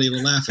then everybody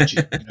will laugh at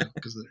you, you know,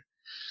 because they're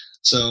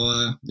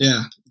so.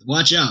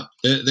 Watch out!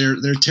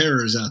 They're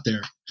terrors out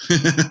there.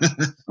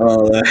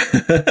 Oh,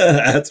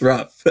 that's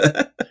rough.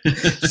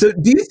 So,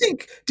 do you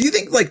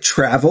think like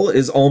travel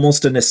is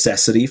almost a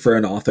necessity for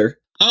an author?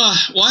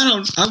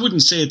 Well, I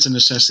wouldn't say it's a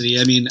necessity.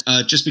 I mean,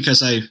 just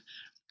because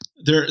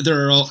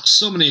there are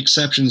so many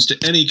exceptions to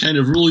any kind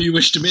of rule you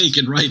wish to make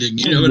in writing,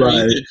 you know what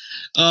I mean?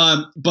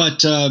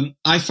 But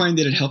I find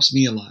that it helps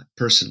me a lot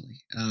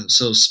personally.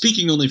 So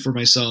speaking only for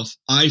myself,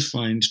 I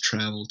find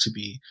travel to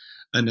be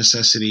a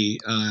necessity.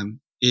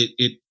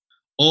 It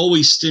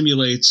always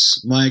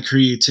stimulates my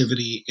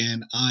creativity,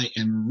 and I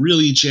am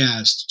really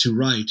jazzed to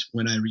write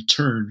when I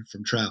return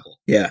from travel.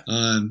 Yeah.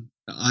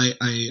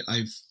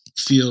 I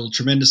feel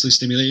tremendously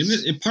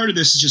stimulated. And part of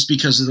this is just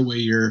because of the way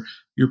your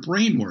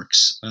brain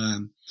works.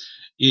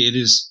 It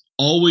is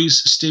always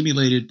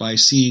stimulated by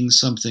seeing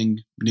something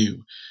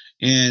new.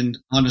 And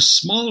on a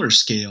smaller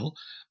scale,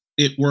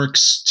 it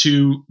works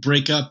to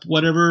break up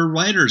whatever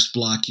writer's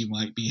block you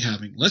might be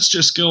having. Let's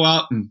just go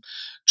out and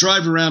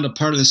drive around a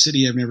part of the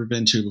city I've never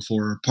been to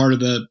before, or part of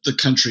the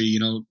country,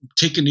 you know,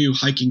 take a new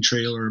hiking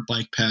trail or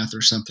bike path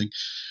or something.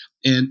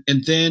 And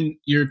then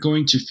you're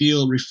going to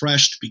feel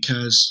refreshed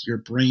because your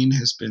brain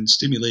has been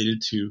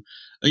stimulated to,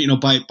 you know,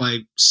 by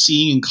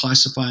seeing and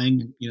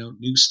classifying, you know,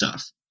 new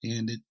stuff.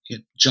 And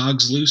it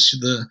jogs loose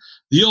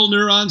the old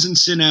neurons and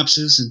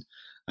synapses. And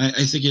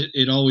I think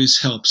it always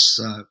helps.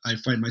 I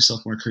find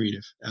myself more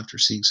creative after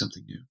seeing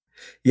something new.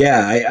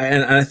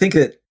 Yeah. I think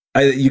that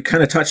you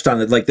kind of touched on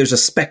it. Like there's a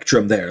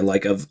spectrum there,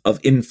 like of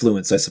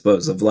influence, I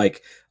suppose,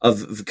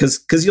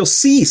 because you'll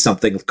see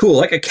something cool,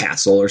 like a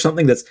castle or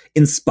something that's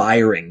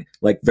inspiring,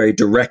 like very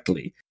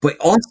directly. But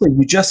also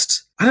you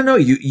just, I don't know,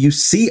 you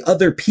see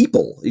other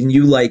people and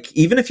you like,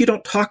 even if you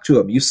don't talk to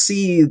them, you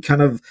see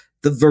kind of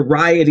the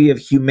variety of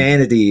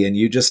humanity, and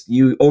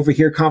you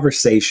overhear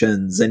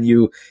conversations, and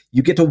you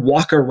get to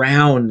walk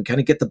around, kind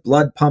of get the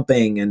blood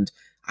pumping. And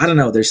I don't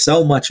know, there's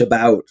so much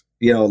about,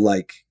 you know,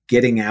 like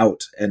getting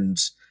out. And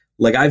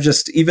like, I've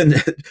just, even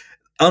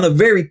on a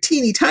very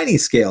teeny tiny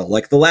scale,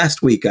 like the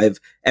last week, I've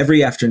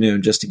every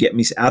afternoon, just to get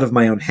me out of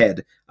my own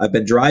head, I've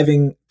been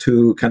driving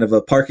to kind of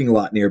a parking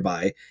lot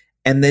nearby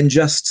and then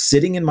just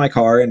sitting in my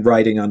car and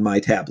writing on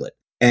my tablet.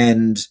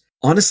 And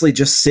honestly,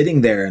 just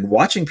sitting there and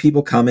watching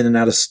people come in and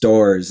out of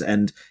stores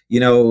and, you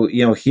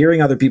know, hearing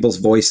other people's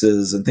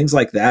voices and things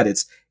like that.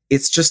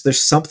 It's just,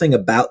 there's something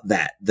about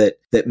that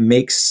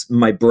makes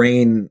my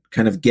brain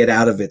kind of get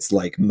out of its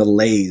like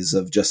malaise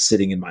of just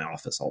sitting in my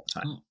office all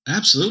the time. Oh,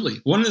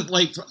 absolutely.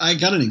 I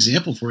got an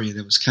example for you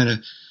that was kind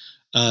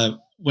of,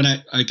 when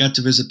I got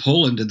to visit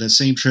Poland, and that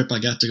same trip I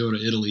got to go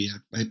to Italy,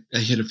 I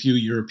hit a few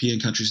European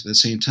countries at the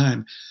same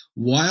time.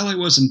 While I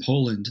was in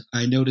Poland,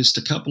 I noticed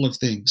a couple of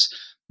things.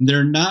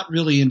 They're not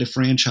really into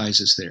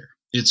franchises there.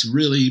 It's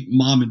really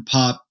mom and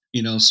pop,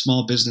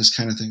 small business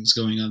kind of things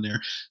going on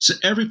there. So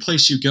every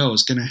place you go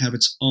is going to have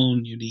its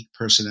own unique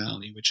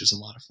personality, which is a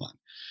lot of fun.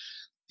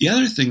 The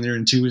other thing they're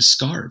into is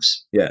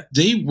scarves. Yeah.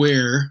 They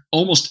wear,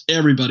 almost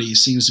everybody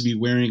seems to be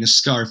wearing a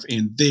scarf,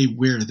 and they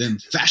wear them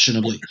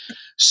fashionably.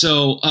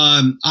 So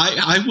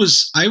I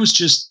was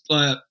just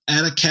at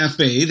a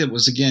cafe that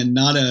was, again,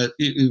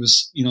 it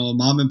was a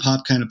mom and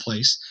pop kind of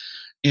place,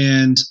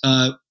 and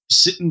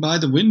sitting by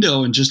the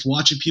window and just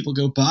watching people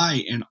go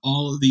by, and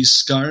all of these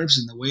scarves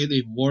and the way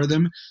they wore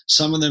them.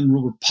 Some of them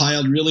were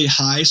piled really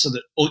high so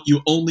that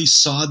you only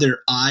saw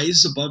their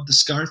eyes above the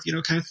scarf,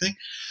 kind of thing.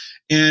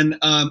 And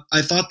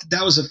I thought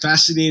that was a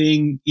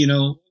fascinating,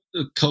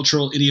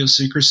 cultural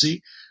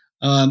idiosyncrasy.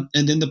 And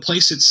then the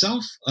place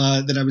itself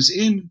that I was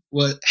in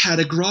had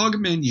a grog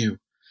menu.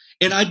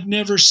 And I'd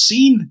never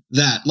seen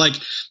that. Like,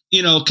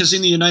 because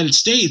in the United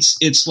States,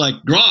 it's like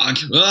grog.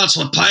 Well, that's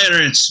what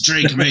pirates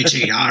drink,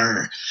 matey.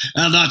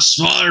 And that's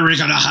why we're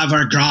going to have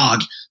our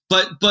grog.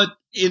 But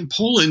in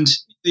Poland,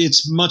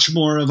 it's much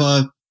more of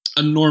a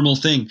normal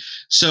thing.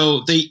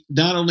 So they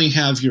not only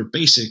have your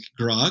basic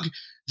grog,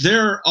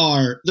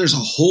 there's a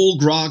whole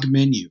grog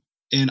menu.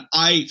 And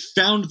I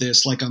found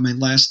this like on my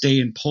last day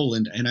in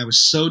Poland, and I was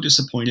so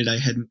disappointed I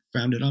hadn't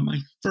found it on my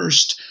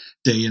first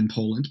day in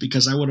Poland,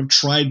 because I would have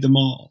tried them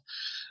all.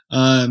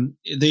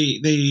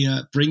 They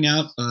bring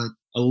out a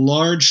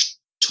large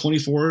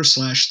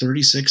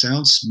 24/36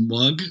 ounce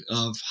mug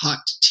of hot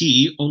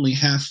tea, only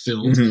half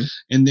filled. Mm-hmm.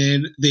 And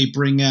then they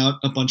bring out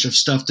a bunch of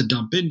stuff to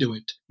dump into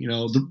it,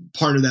 the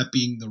part of that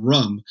being the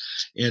rum,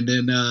 and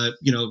then,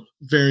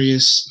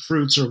 various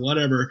fruits or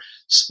whatever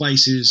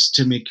spices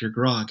to make your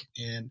grog.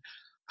 And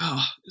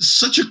it's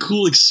such a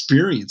cool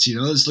experience.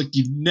 It's like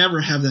you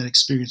never have that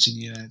experience in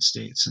the United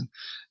States. And,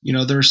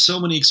 there are so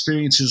many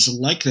experiences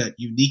like that,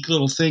 unique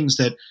little things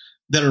that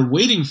are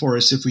waiting for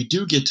us if we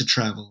do get to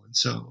travel. And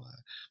so,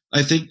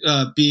 I think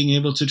being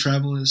able to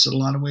travel is in a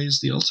lot of ways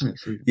the ultimate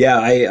freedom. Yeah,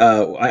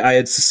 I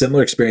had a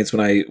similar experience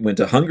when I went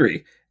to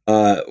Hungary.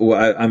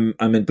 I'm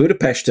in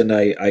Budapest, and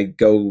I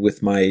go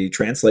with my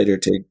translator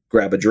to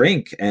grab a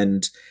drink,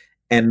 and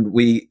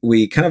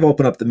we kind of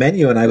open up the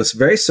menu, and I was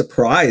very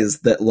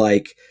surprised that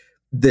like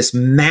this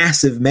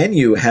massive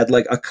menu had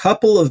like a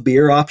couple of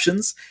beer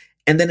options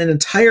and then an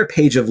entire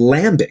page of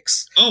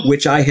lambics,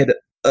 which I had.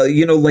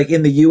 Like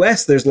in the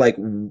US, there's like,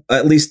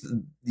 at least,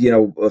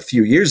 a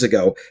few years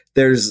ago,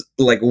 there's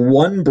like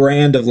one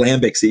brand of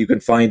lambics that you can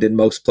find in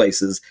most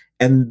places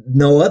and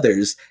no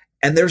others.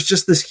 And there's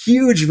just this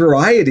huge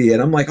variety.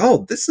 And I'm like,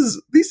 oh,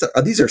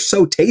 these are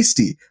so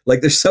tasty. Like,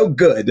 they're so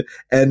good.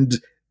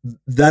 And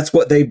that's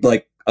what they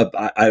like.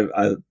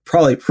 I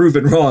probably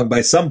proven wrong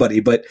by somebody,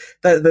 but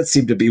that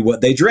seemed to be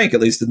what they drank, at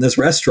least in this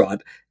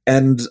restaurant.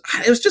 And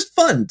it was just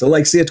fun to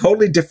like see a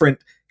totally different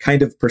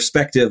kind of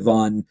perspective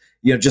on,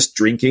 just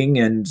drinking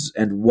and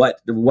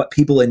what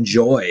people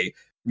enjoy,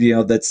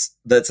 that's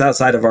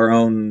outside of our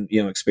own,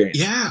 experience.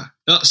 Yeah.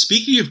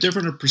 Speaking of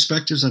different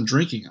perspectives on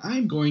drinking,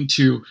 I'm going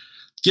to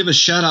give a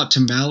shout out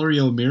to Mallory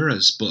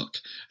O'Meara's book.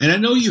 And I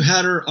know you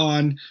had her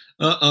on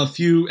a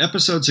few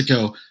episodes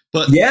ago,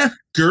 but yeah,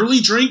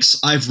 Girly Drinks,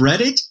 I've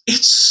read it.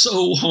 It's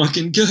so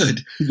honking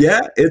good.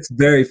 Yeah, it's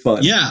very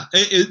fun. Yeah,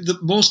 the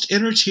most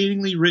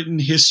entertainingly written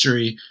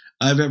history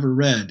I've ever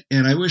read,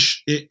 and I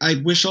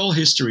wish all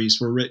histories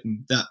were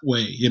written that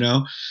way,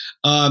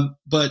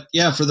 But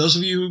yeah, for those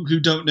of you who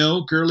don't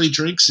know, Girly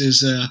Drinks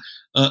is a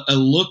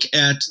look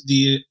at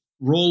the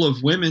role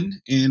of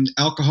women in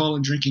alcohol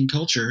and drinking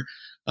culture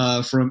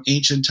from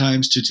ancient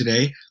times to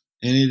today.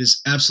 And it is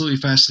absolutely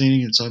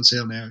fascinating. It's on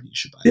sale now. You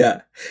should buy it.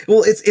 Yeah.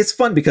 Well, it's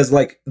fun because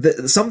like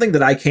something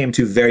that I came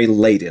to very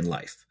late in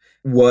life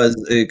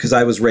was because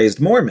I was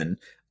raised Mormon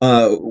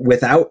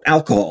without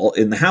alcohol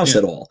in the house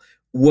at all,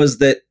 was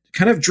that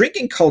kind of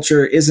drinking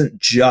culture isn't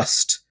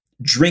just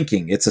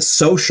drinking. It's a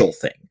social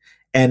thing.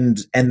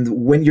 And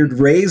when you're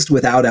raised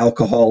without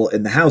alcohol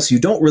in the house, you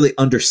don't really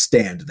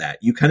understand that.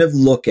 You kind of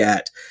look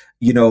at,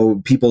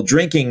 people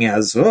drinking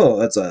as, oh,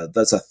 that's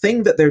a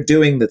thing that they're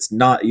doing. That's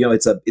not,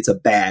 it's a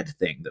bad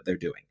thing that they're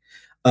doing.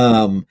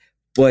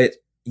 But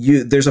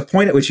there's a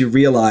point at which you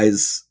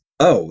realize,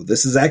 oh,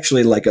 this is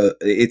actually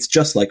it's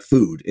just like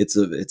food. It's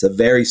a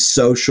very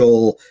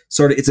social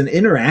sort of, it's an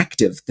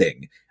interactive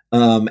thing.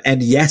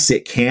 And yes,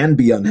 it can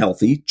be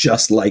unhealthy,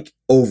 just like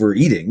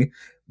overeating,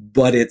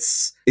 but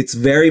it's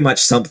very much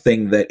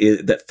something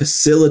that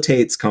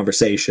facilitates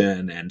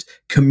conversation and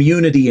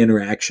community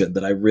interaction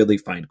that I really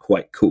find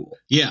quite cool.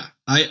 Yeah,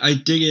 I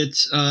dig it.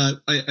 I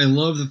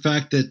love the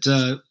fact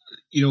that,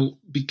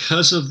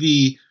 because of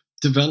the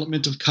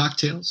development of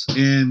cocktails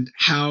and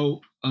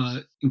how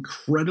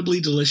incredibly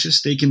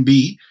delicious they can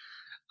be,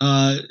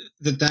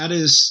 that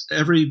is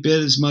every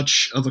bit as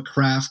much of a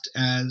craft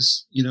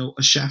as,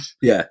 a chef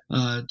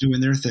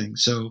doing their thing.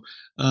 So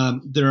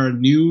there are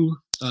new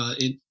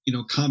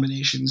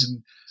combinations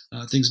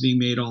and things being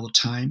made all the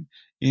time.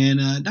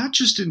 and not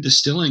just in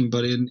distilling,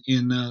 but in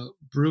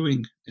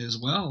brewing as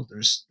well.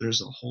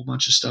 There's a whole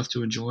bunch of stuff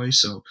to enjoy.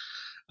 So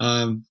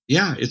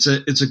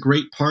it's a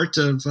great part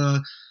of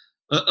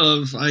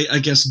I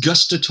guess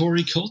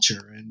gustatory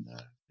culture. And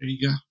there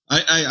you go.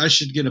 I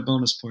should get a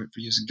bonus point for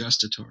using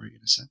gustatory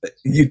in a sense.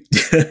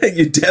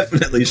 You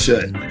definitely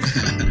should.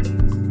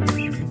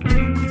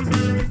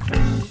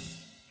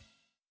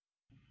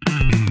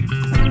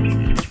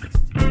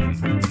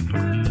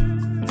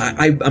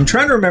 I'm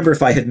trying to remember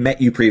if I had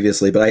met you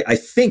previously, but I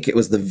think it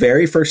was the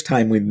very first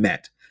time we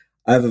met.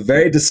 I have a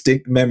very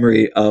distinct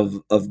memory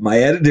of my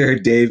editor,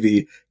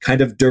 Davey,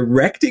 kind of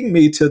directing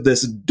me to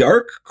this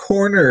dark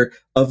corner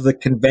of the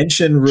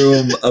convention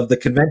room of the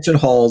convention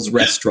hall's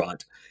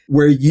restaurant,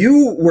 where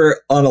you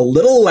were on a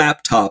little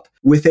laptop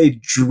with a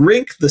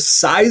drink the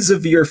size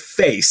of your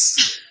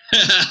face.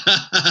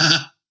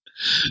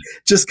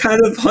 Just kind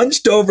of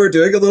hunched over,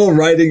 doing a little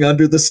writing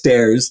under the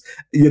stairs,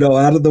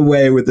 out of the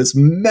way with this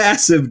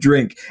massive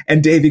drink.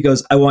 And Davey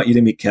goes, I want you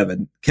to meet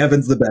Kevin.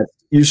 Kevin's the best.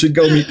 You should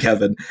go meet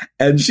Kevin.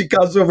 And she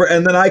comes over,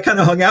 and then I kind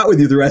of hung out with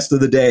you the rest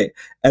of the day.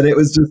 And it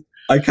was just,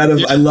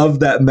 I love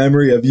that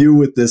memory of you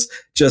with this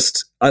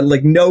just,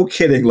 like, no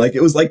kidding, like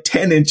it was like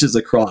 10 inches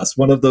across,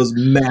 one of those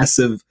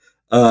massive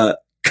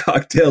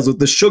cocktails with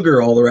the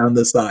sugar all around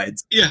the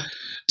sides. Yeah.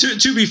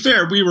 To be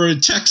fair, we were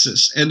in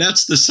Texas, and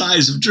that's the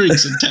size of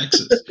drinks in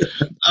Texas.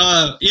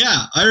 I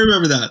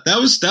remember that. That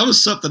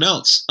was something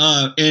else.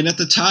 And at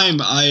the time,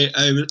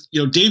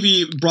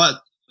 Davey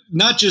brought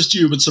not just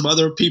you, but some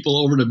other people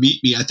over to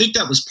meet me. I think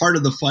that was part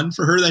of the fun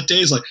for her that day.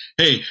 Is like,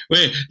 hey,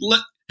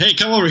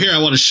 come over here. I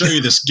want to show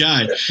you this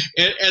guy.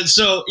 And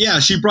so,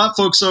 she brought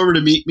folks over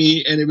to meet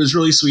me, and it was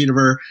really sweet of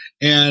her.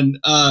 And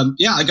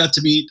I got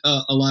to meet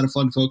a lot of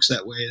fun folks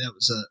that way. That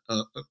was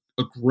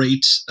a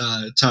great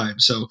time.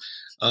 So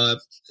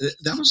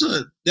that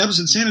was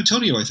in San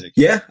Antonio, I think.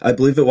 Yeah, I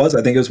believe it was.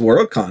 I think it was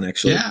Worldcon,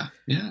 actually. Yeah.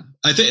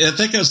 I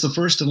think that was the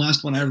first and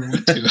last one I ever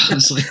went to,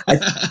 honestly.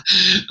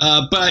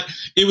 But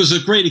it was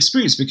a great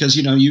experience because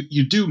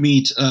you do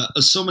meet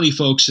so many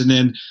folks, and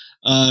then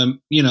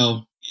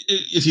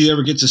if you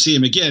ever get to see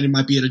him again, it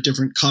might be at a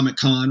different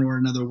Comic-Con or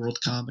another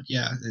Worldcon. But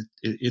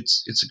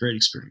it's a great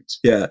experience.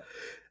 Yeah.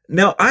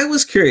 Now, I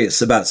was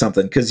curious about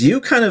something because you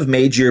kind of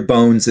made your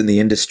bones in the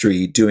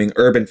industry doing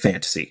urban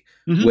fantasy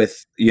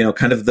with,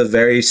 kind of the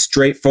very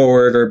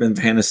straightforward urban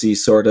fantasy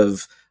sort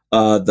of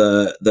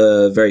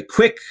the very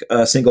quick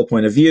single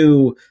point of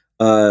view,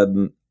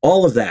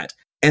 all of that.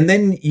 And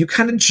then you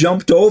kind of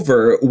jumped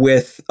over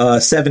with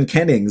Seven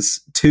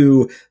Kennings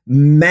to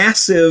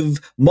massive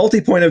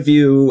multi-point of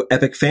view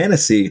epic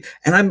fantasy.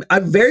 And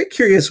I'm very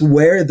curious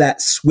where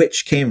that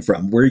switch came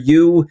from.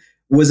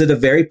 Was it a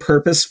very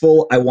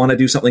purposeful, I want to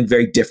do something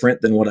very different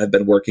than what I've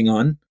been working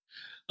on?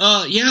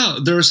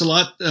 There was a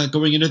lot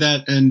going into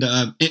that. And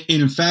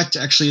in fact,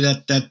 actually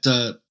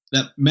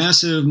that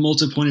massive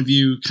multi-point of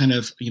view kind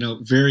of,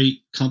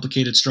 very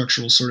complicated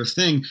structural sort of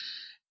thing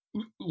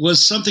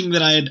was something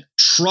that I had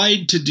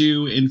tried to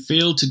do and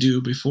failed to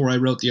do before I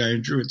wrote the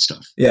Iron Druid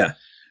stuff. Yeah.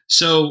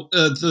 So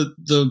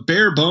the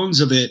bare bones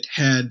of it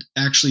had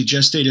actually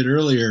gestated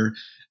earlier,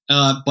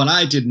 but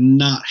I did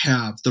not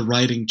have the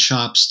writing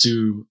chops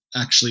to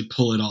actually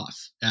pull it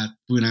off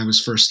when I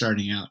was first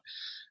starting out.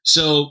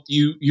 So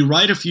you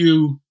write a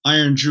few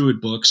Iron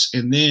Druid books,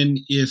 and then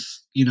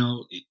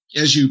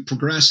as you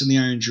progress in the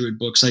Iron Druid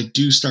books, I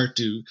do start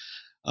to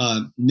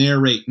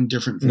narrate in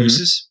different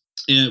voices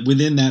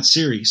within that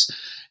series.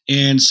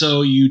 And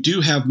so you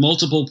do have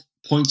multiple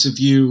points of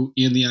view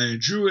in the Iron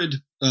Druid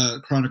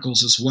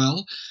Chronicles as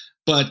well.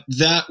 But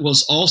that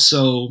was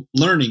also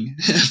learning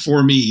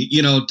for me,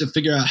 to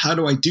figure out how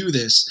do I do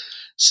this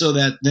so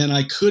that then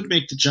I could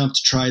make the jump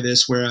to try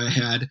this where I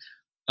had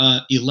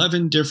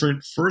 11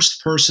 different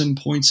first-person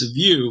points of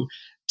view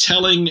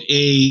telling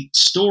a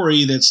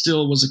story that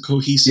still was a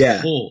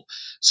cohesive whole.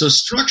 So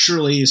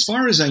structurally, as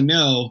far as I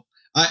know,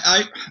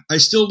 I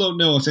still don't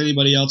know if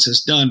anybody else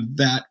has done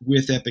that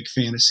with epic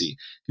fantasy,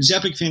 because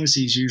epic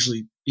fantasy is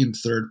usually in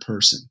third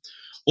person,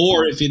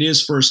 or if it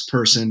is first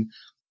person,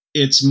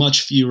 it's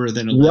much fewer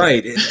than 11.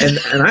 Right.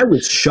 And I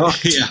was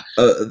shocked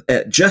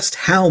at just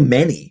how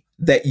many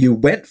that you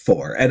went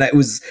for. And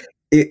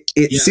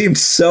it seemed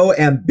so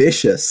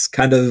ambitious,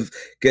 kind of,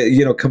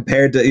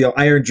 compared to,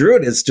 Iron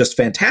Druid is just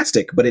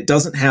fantastic, but it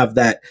doesn't have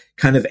that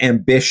kind of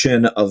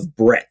ambition of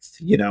breadth,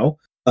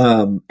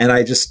 And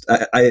I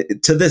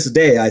to this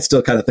day, I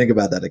still kind of think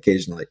about that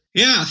occasionally.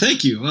 Yeah,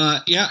 thank you.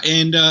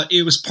 And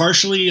it was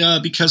partially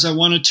because I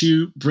wanted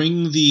to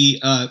bring the,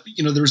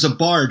 there was a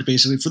bard,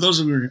 basically. For those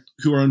of you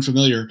who are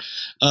unfamiliar,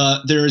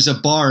 there is a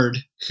bard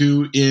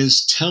who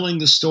is telling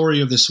the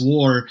story of this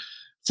war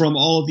from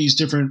all of these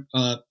different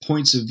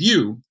points of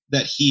view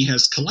that he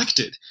has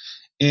collected.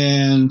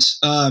 And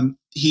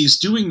he's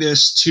doing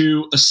this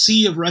to a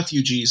sea of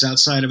refugees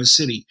outside of a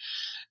city.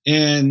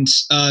 And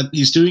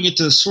he's doing it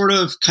to sort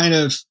of kind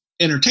of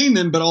entertain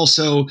them, but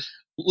also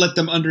let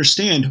them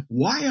understand,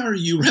 why are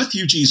you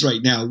refugees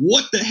right now?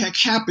 What the heck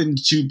happened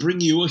to bring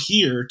you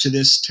here to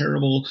this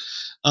terrible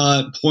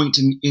point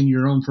in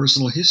your own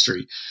personal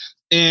history?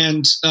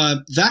 And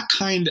that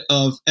kind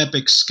of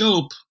epic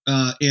scope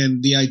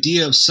and the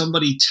idea of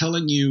somebody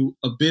telling you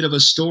a bit of a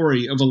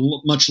story, of a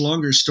much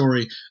longer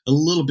story, a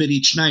little bit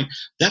each night,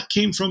 that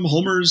came from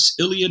Homer's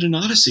Iliad and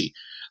Odyssey.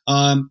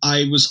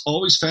 I was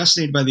always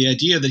fascinated by the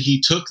idea that he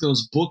took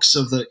those books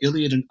of the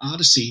Iliad and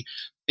Odyssey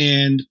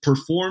and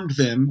performed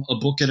them a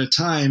book at a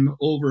time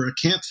over a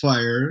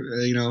campfire,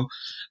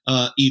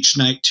 each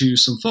night to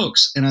some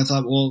folks. And I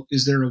thought, well,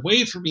 is there a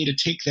way for me to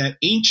take that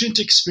ancient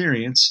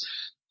experience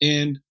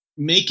and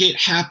make it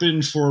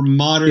happen for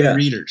modern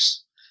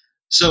readers?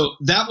 So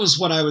that was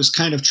what I was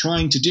kind of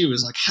trying to do,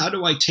 is like, how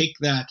do I take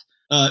that,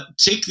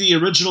 take the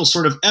original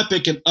sort of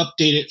epic and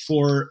update it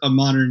for a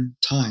modern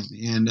time?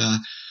 And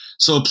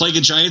so Plague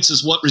of Giants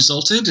is what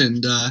resulted,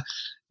 and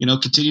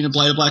continue to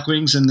Blight of Black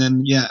Wings. And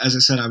then, as I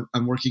said,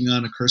 I'm working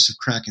on A Curse of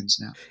Krakens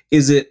now.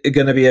 Is it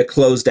going to be a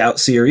closed out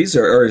series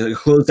or a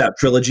closed out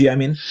trilogy? I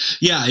mean,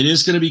 yeah, it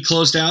is going to be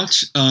closed out.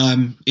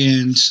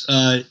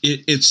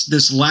 It's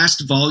this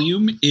last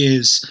volume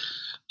is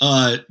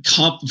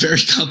very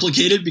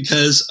complicated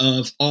because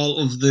of all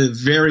of the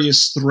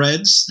various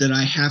threads that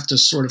I have to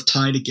sort of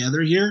tie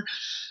together here.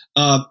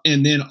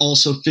 And then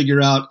also figure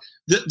out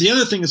the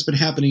other thing that's been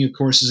happening, of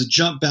course, is a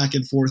jump back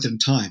and forth in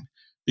time,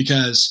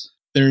 because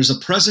there's a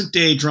present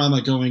day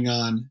drama going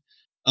on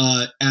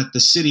at the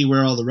city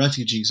where all the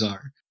refugees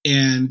are.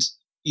 And,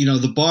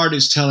 the bard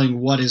is telling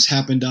what has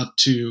happened up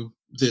to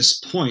this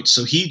point.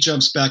 So he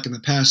jumps back in the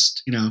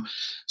past,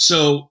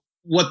 So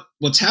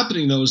what's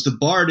happening, though, is the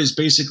bard is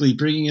basically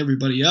bringing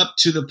everybody up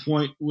to the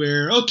point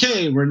where,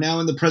 okay, we're now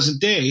in the present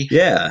day.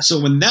 Yeah. So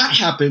when that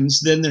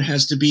happens, then there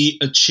has to be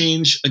a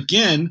change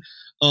again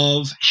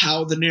of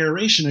how the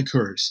narration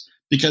occurs,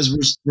 because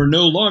we're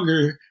no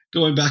longer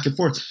going back and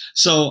forth.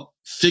 So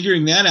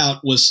figuring that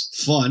out was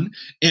fun.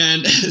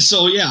 And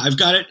so, I've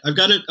got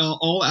it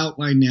all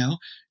outlined now,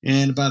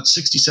 and about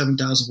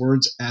 67,000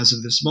 words as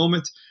of this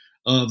moment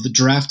of the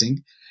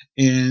drafting.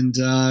 And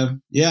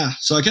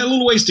so I got a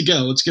little ways to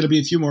go. It's going to be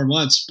a few more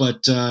months,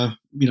 but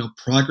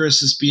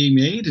progress is being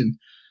made, and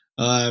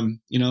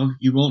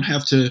you won't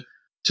have to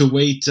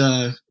wait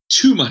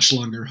too much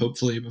longer,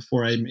 hopefully,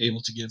 before I'm able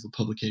to give a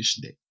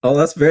publication date. Oh,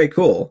 that's very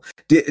cool.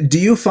 Do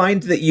you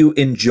find that you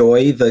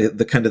enjoy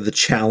the kind of the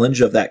challenge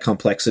of that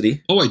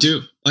complexity? Oh, I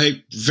do.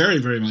 I very,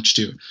 very much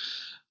do.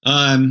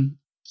 For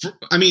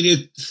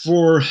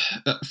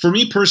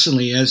me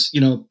personally, as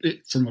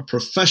from a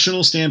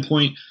professional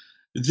standpoint,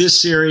 this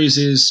series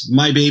is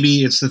my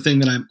baby. It's the thing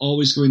that I'm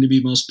always going to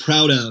be most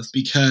proud of,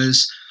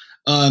 because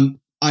I'm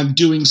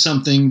doing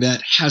something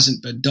that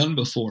hasn't been done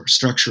before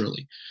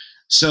structurally.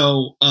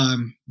 So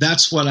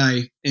that's what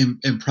I am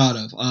proud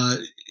of.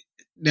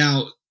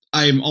 Now,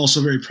 I am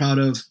also very proud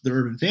of the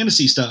urban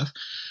fantasy stuff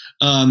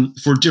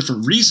for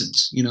different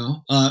reasons,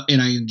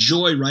 and I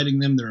enjoy writing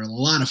them. They're a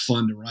lot of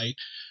fun to write.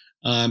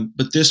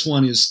 But this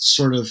one is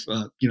sort of,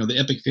 the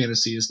epic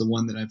fantasy is the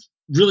one that I've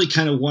really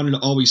kind of wanted to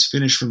always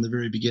finish from the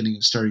very beginning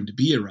of starting to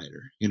be a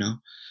writer,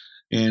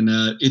 and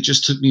it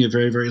just took me a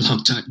very, very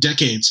long time,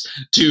 decades,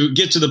 to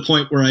get to the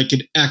point where I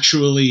could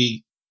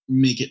actually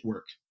make it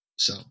work.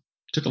 So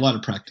took a lot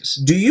of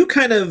practice. Do you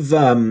kind of,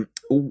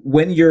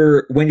 when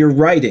you're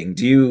writing,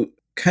 do you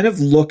kind of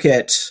look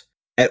at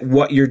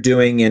what you're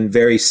doing in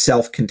very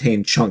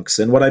self-contained chunks?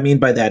 And what I mean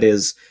by that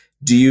is,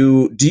 do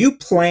you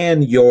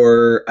plan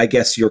your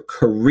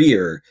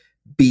career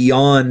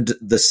beyond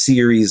the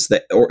series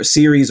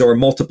or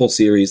multiple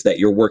series that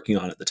you're working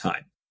on at the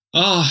time?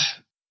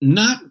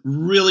 Not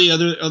really,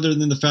 other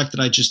than the fact that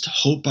I just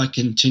hope I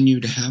continue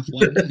to have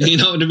one. You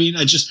know what I mean?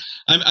 I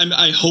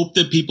hope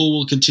that people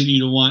will continue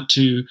to want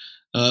to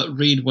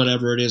read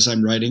whatever it is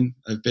I'm writing.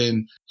 I've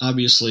been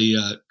obviously,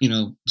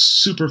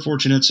 super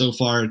fortunate so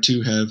far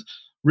to have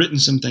written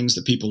some things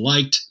that people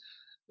liked,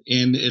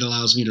 and it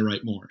allows me to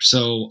write more.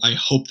 So I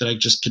hope that I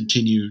just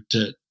continue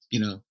to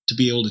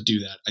be able to do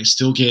that. I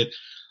still get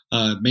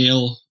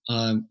mail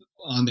on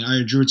the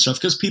Iron Druid stuff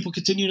because people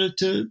continue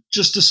to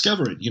just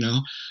discover it,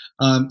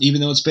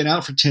 even though it's been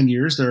out for 10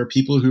 years, there are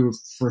people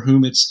for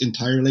whom it's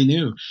entirely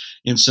new.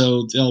 And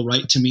so they'll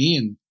write to me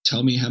and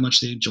tell me how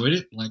much they enjoyed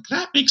it. Like,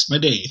 that makes my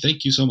day.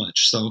 Thank you so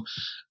much. So,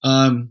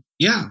 I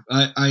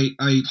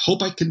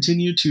hope I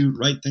continue to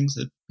write things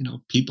that,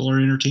 people are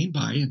entertained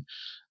by.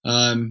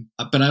 And,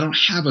 but I don't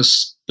have a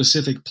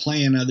specific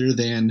plan other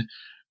than,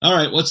 all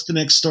right, what's the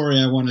next story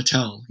I want to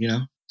tell,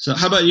 So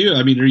how about you?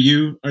 I mean, are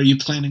you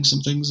planning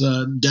some things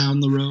down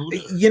the road?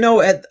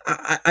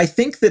 I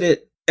think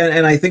that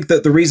and I think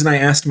that the reason I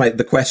asked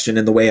the question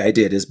in the way I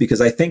did is because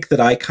I think that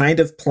I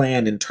kind of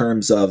plan in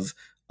terms of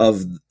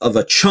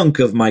a chunk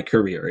of my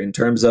career, in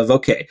terms of,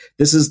 okay,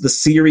 this is the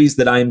series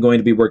that I'm going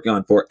to be working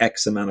on for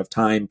X amount of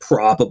time,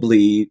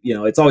 probably,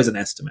 it's always an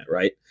estimate,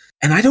 right?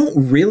 And I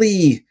don't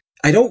really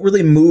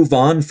move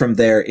on from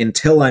there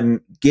until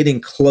I'm getting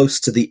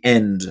close to the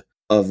end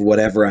of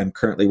whatever I'm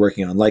currently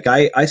working on. Like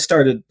I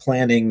started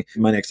planning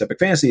my next epic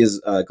fantasy is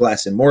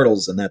Glass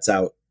Immortals, and that's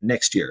out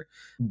next year.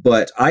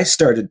 But I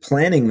started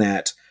planning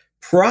that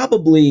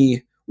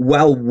probably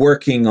while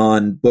working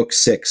on book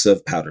 6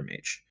 of Powder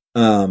Mage.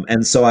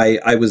 And so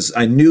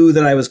I knew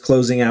that I was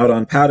closing out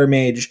on Powder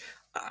Mage.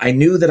 I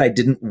knew that I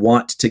didn't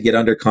want to get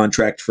under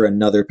contract for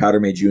another Powder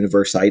Mage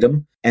universe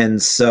item.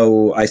 And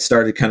so I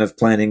started kind of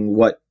planning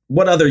what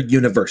other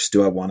universe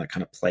do I want to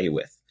kind of play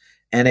with.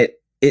 And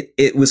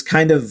it was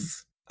kind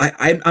of,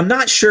 I'm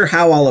not sure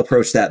how I'll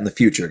approach that in the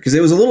future, because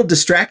it was a little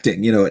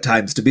distracting, at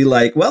times to be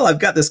like, well, I've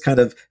got this kind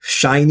of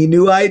shiny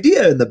new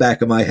idea in the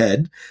back of my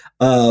head.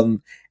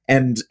 And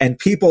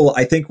people,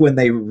 I think when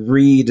they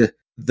read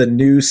the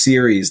new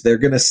series, they're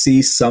going to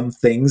see some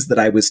things that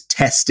I was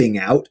testing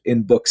out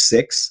in book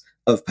 6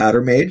 of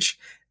Powder Mage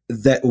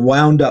that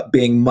wound up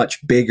being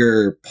much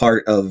bigger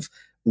part of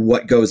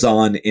what goes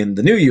on in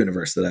the new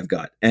universe that I've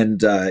got.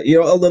 And, a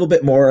little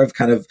bit more of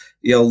kind of,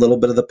 a little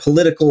bit of the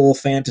political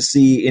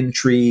fantasy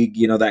intrigue,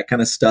 that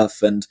kind of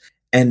stuff. And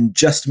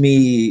just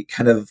me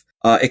kind of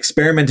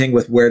experimenting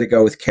with where to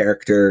go with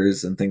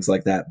characters and things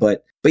like that.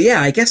 But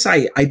yeah, I guess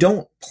I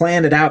don't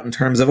plan it out in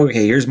terms of,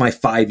 okay, here's my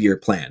 5-year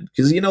plan.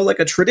 Because, like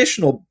a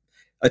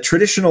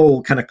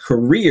traditional kind of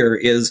career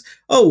is,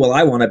 oh, well,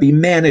 I want to be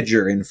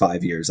manager in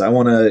 5 years. I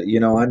want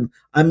to,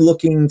 I'm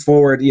looking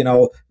forward,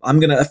 I'm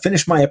going to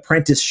finish my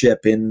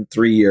apprenticeship in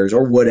 3 years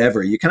or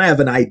whatever. You kind of have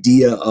an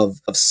idea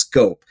of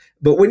scope.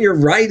 But when you're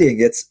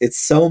writing, it's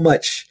so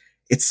much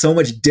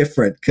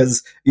different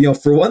because,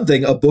 for one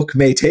thing, a book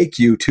may take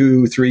you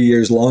 2-3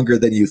 years longer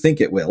than you think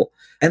it will.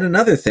 And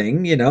another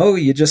thing,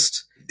 you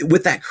just,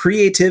 with that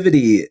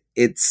creativity,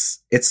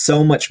 it's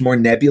so much more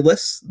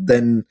nebulous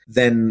than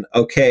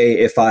okay,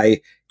 if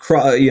I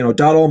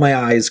dot all my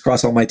I's,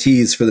 cross all my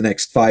T's for the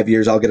next 5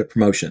 years, I'll get a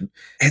promotion.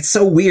 It's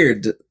so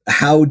weird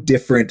how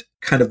different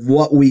kind of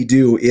what we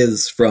do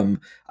is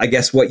from, I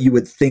guess, what you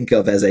would think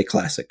of as a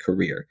classic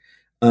career.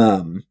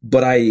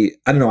 But I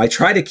don't know, I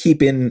try to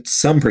keep in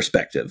some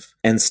perspective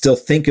and still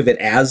think of it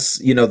as,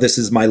 this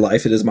is my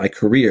life, it is my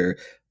career,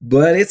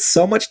 but it's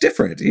so much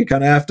different. You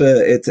kind of have to,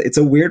 it's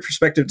a weird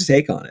perspective to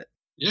take on it.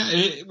 Yeah.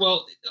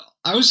 Well,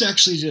 I was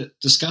actually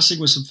discussing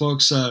with some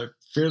folks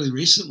fairly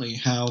recently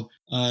how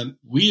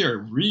we are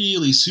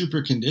really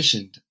super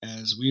conditioned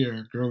as we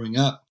are growing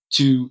up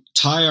to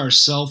tie our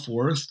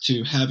self-worth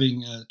to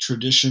having a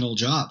traditional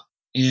job.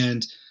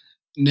 And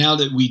now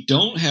that we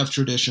don't have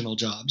traditional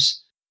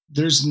jobs,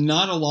 there's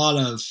not a lot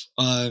of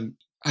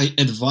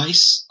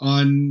advice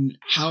on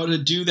how to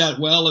do that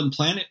well and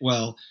plan it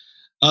well,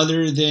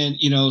 other than,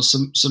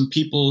 some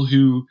people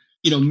who,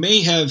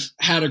 may have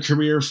had a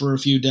career for a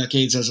few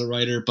decades as a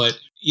writer, but,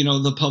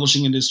 the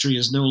publishing industry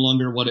is no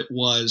longer what it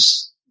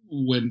was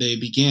when they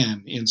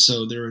began. And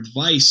so their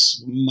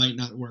advice might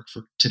not work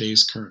for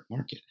today's current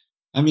market.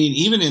 I mean,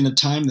 even in the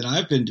time that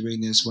I've been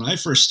doing this, when I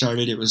first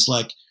started, it was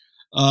like,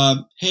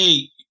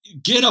 hey,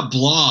 get a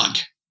blog,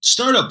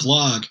 start a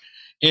blog.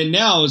 And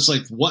now it's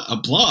like, what, a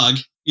blog?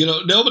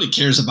 Nobody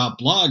cares about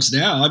blogs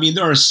now. I mean,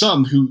 there are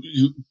some who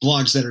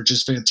blogs that are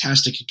just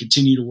fantastic and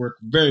continue to work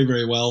very,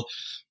 very well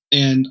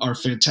and are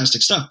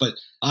fantastic stuff. But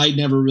I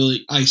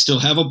still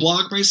have a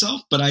blog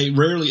myself, but I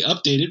rarely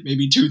update it,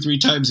 maybe 2-3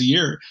 times a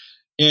year.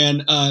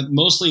 And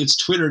mostly it's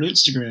Twitter and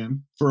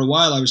Instagram. For a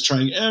while, I was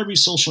trying every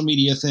social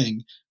media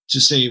thing to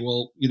say,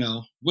 well,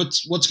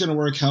 what's going to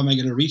work? How am I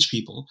going to reach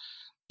people?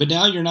 But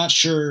now you're not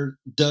sure,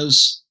 do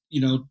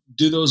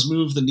those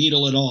move the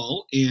needle at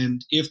all?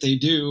 And if they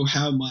do,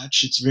 how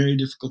much? It's very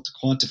difficult to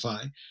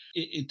quantify.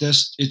 It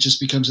just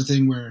becomes a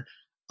thing where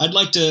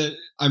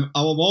I'm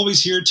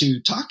always here to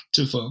talk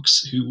to folks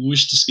who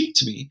wish to speak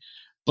to me,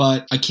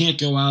 but I can't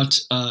go out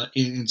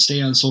and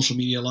stay on social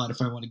media a lot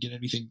if I want to get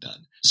anything done.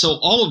 So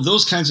all of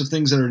those kinds of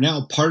things that are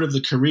now part of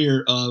the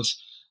career of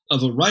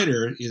a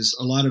writer, is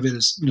a lot of it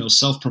is,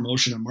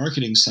 self-promotion and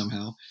marketing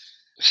somehow.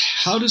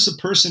 How does a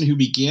person who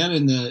began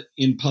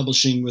in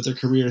publishing with a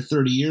career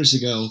 30 years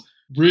ago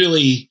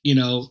really,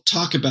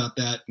 talk about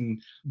that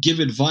and give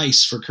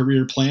advice for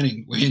career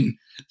planning when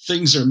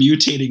things are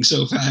mutating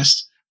so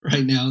fast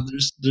right now?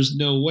 There's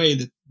no way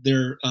that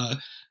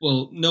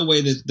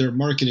their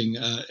marketing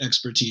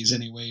expertise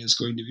anyway is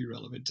going to be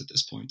relevant at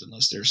this point,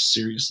 unless they're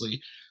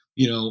seriously,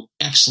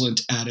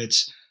 excellent at it.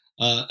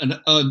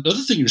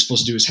 Another thing you're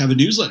supposed to do is have a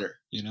newsletter,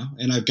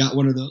 and I've got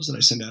one of those that I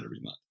send out every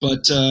month.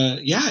 But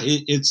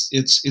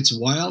it's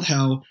wild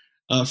how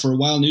for a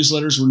while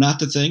newsletters were not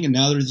the thing, and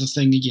now they're the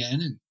thing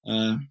again.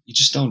 And you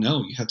just don't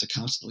know. You have to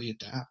constantly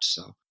adapt.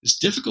 So it's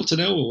difficult to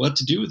know what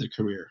to do with a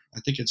career. I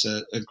think it's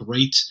a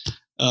great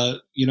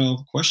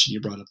question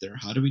you brought up there.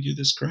 How do we do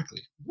this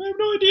correctly? I have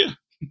no idea.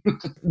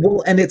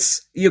 Well, and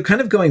it's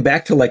kind of going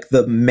back to like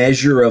the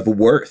measure of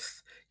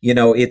worth.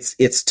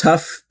 It's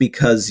tough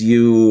because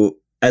you,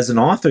 as an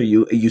author,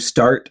 you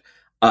start,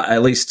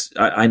 at least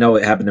I know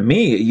it happened to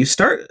me, you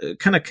start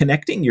kind of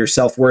connecting your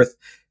self-worth,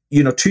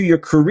 to your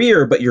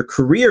career, but your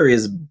career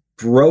is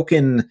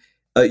broken.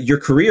 Your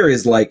career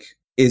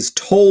is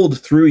told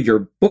through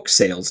your book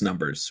sales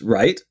numbers,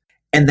 right?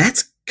 And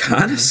that's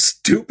kind of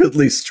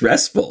stupidly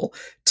stressful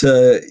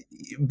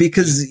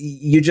because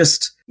you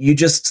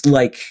just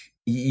like,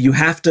 you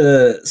have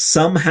to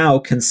somehow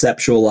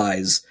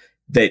conceptualize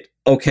that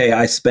okay,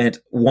 I spent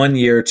 1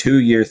 year, 2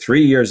 year,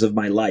 3 years of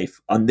my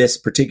life on this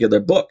particular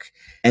book,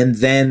 and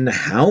then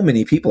how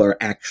many people are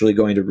actually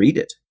going to read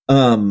it?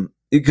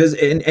 Because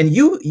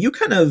you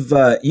kind of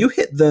you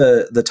hit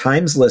the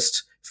Times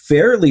list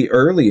fairly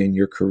early in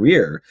your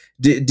career.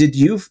 Did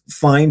you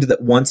find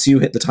that once you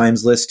hit the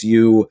Times list,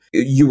 you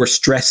were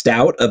stressed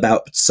out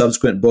about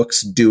subsequent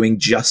books doing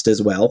just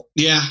as well?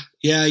 Yeah.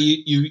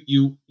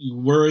 You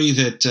worry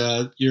that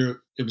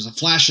it was a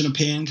flash in a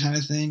pan kind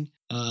of thing,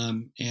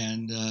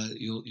 and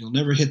you'll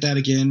never hit that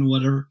again,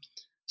 whatever.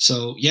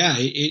 So yeah,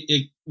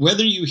 it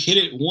whether you hit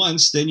it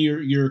once, then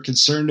you're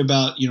concerned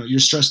about, you're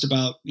stressed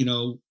about,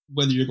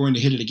 whether you're going to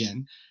hit it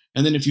again.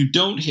 And then if you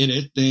don't hit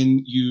it,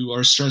 then you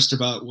are stressed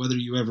about whether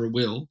you ever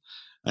will.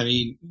 I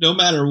mean, no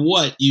matter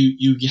what,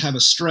 you have a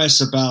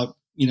stress about,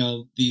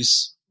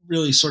 these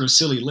really sort of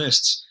silly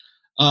lists.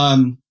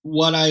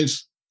 What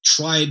I've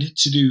tried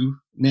to do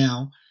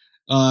now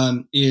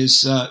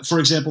is, for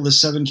example, the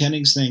Seven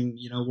Kennings thing,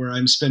 where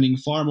I'm spending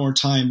far more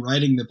time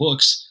writing the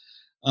books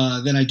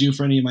than I do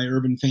for any of my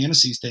urban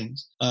fantasies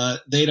things.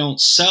 They don't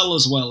sell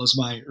as well as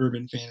my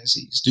urban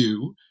fantasies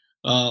do,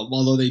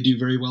 although they do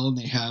very well, and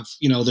they have,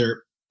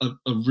 they're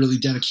a really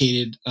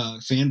dedicated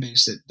fan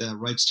base that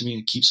writes to me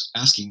and keeps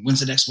asking, when's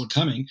the next one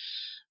coming?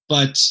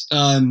 But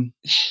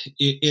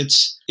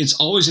it's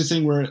always a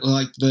thing where,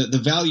 like,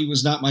 the value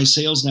is not my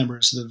sales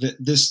numbers.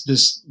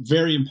 This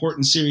very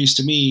important series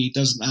to me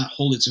does not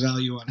hold its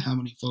value on how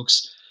many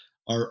folks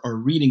are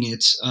reading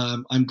it.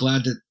 I'm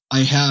glad that I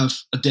have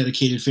a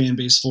dedicated fan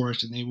base for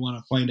it, and they want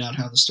to find out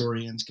how the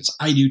story ends, because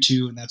I do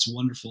too, and that's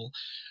wonderful.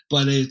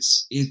 But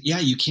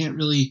you can't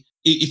really.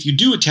 If you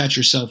do attach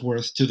your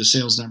self-worth to the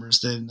sales numbers,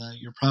 then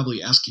you're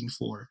probably asking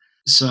for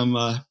some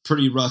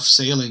pretty rough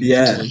sailing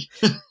mentally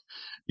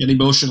and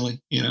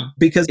emotionally,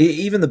 Because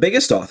even the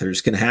biggest authors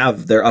can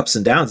have their ups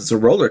and downs. It's a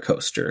roller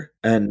coaster.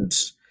 And,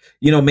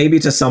 maybe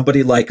to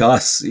somebody like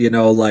us,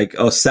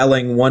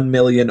 selling 1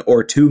 million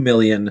or 2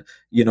 million,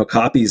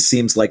 copies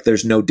seems like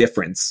there's no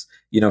difference,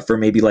 for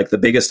maybe like the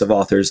biggest of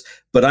authors.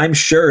 But I'm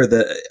sure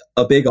that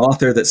a big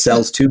author that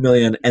sells 2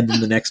 million and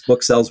then the next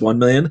book sells 1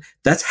 million,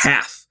 that's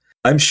half.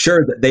 I'm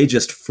sure that they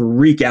just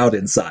freak out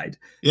inside.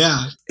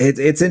 Yeah.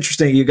 It's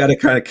interesting. You got to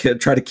kind of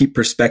try to keep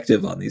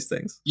perspective on these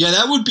things. Yeah,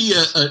 that would be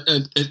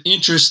an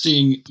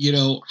interesting,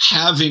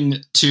 having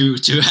to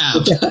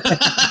have.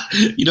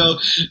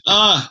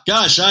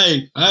 Gosh,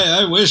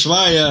 I wish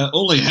my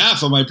only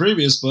half of my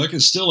previous book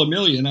is still 1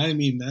 million. I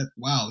mean,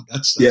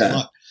 that's a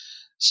lot.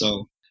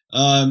 So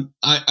I'm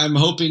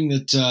hoping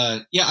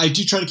that, I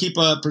do try to keep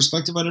a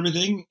perspective on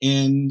everything.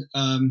 And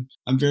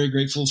I'm very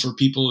grateful for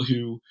people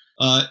who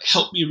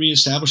help me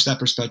reestablish that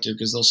perspective,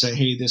 because they'll say,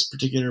 hey, this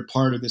particular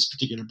part of this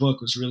particular book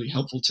was really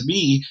helpful to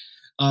me.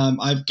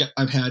 I've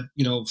had,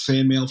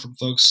 fan mail from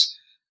folks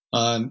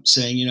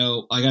saying,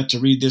 I got to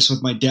read this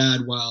with my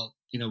dad while,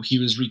 he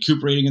was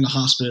recuperating in the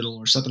hospital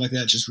or something like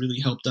that. It just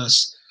really helped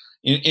us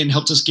and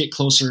helped us get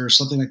closer or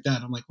something like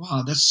that. I'm like,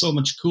 wow, that's so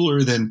much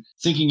cooler than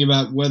thinking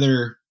about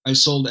whether I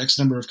sold X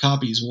number of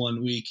copies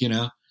one week,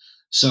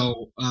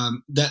 So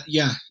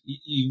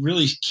you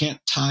really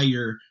can't tie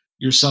your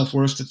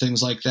self-worth to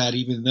things like that,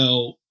 even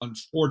though,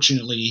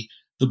 unfortunately,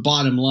 the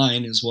bottom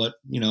line is what,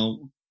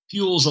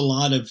 fuels a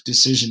lot of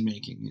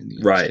decision-making in the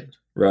industry.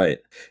 Right.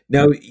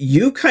 Now,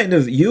 you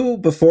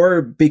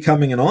before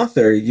becoming an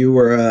author, you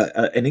were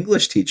an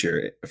English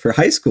teacher for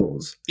high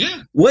schools.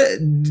 Yeah. What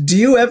do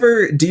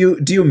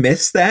you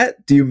miss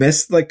that? Do you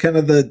miss like kind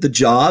of the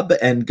job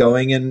and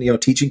going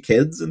and, teaching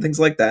kids and things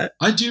like that?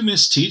 I do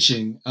miss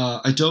teaching.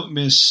 I don't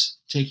miss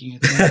taking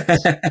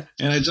attendance,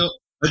 and I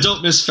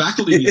don't miss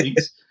faculty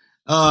meetings.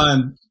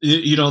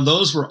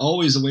 Those were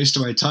always a waste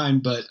of my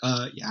time, but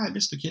I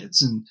miss the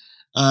kids, and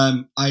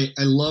I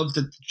love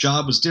that the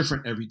job was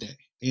different every day,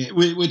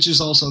 which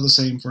is also the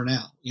same for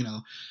now.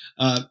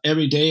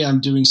 Every day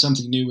I'm doing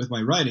something new with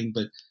my writing,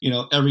 but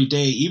every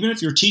day, even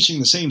if you're teaching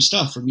the same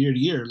stuff from year to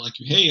year, like,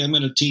 hey, I'm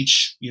going to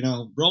teach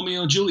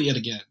Romeo and Juliet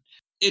again.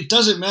 It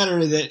doesn't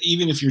matter that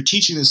even if you're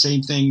teaching the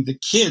same thing, the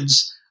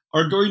kids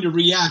are going to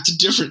react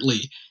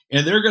differently,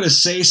 and they're going to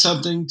say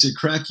something to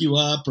crack you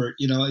up, or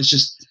it's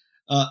just.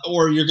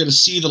 Or you're going to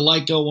see the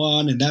light go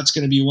on, and that's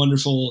going to be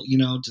wonderful,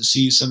 to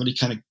see somebody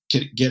kind of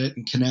get it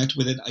and connect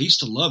with it. I used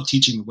to love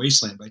teaching The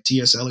Wasteland by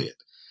T.S. Eliot,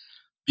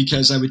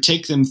 because I would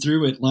take them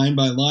through it line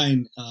by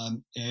line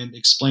and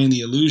explain the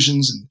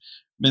allusions and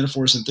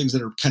metaphors and things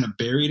that are kind of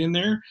buried in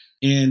there.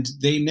 And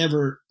they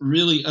never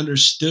really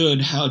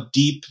understood how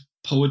deep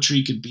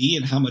poetry could be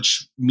and how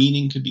much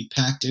meaning could be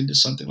packed into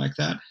something like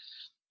that.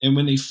 And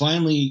when they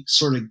finally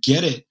sort of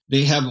get it,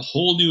 they have a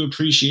whole new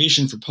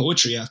appreciation for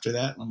poetry after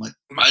that. And I'm like,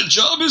 my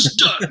job is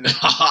done.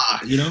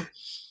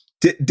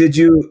 Did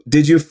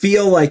you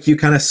feel like you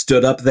kind of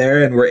stood up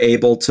there and were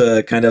able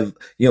to kind of,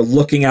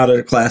 looking out at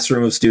a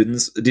classroom of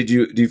students, do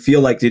you feel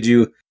like that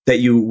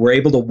you were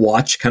able to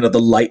watch kind of the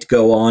light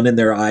go on in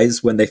their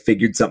eyes when they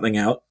figured something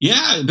out?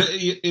 Yeah, but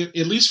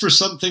at least for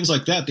some things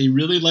like that, they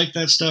really liked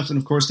that stuff. And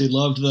of course they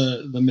loved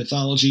the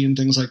mythology and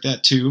things like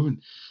that too.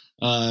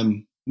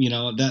 And,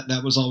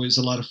 that was always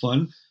a lot of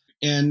fun.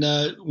 And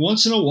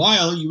once in a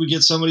while, you would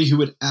get somebody who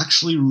would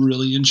actually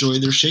really enjoy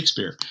their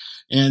Shakespeare.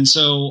 And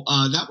so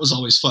that was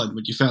always fun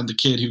when you found the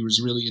kid who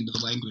was really into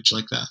the language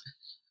like that.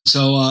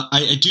 So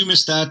I do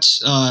miss that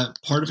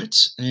part of it.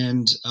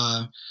 And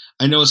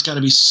I know it's got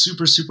to be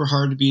super, super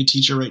hard to be a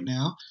teacher right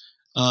now.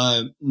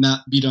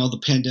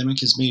 The pandemic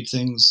has made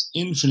things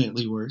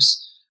infinitely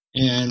worse.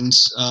 And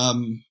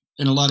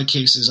in a lot of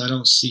cases, I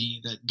don't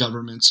see that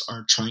governments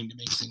are trying to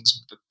make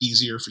things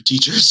easier for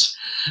teachers.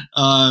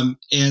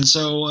 And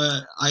so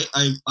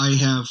I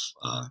have,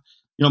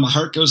 my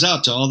heart goes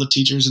out to all the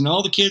teachers and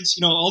all the kids,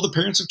 all the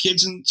parents of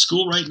kids in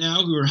school right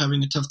now who are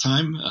having a tough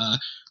time.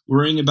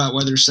 Worrying about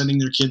whether sending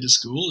their kid to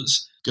school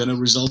is going to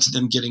result in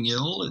them getting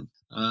ill. And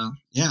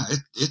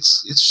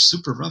it's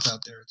super rough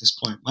out there at this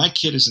point. My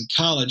kid is in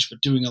college,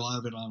 but doing a lot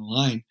of it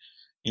online.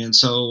 And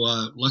so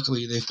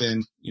luckily they've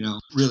been,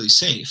 really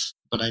safe.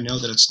 But I know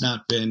that it's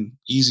not been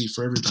easy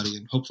for everybody.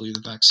 And hopefully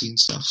the vaccine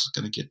stuff's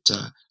going to get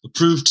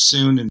approved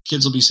soon and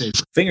kids will be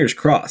safer. Fingers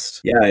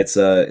crossed. Yeah, it's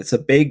a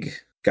big...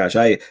 Gosh,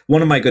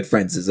 one of my good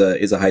friends is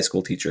a high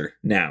school teacher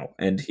now,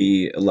 and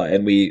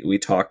we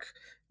talk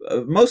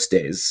most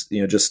days,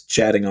 just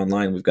chatting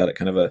online. We've got a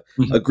kind of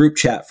a group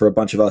chat for a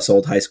bunch of us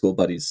old high school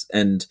buddies,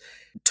 and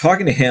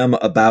talking to him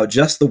about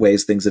just the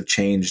ways things have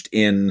changed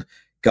in,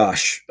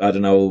 gosh, I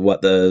don't know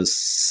what, the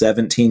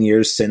 17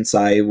 years since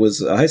I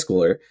was a high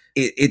schooler.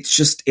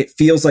 It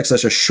feels like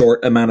such a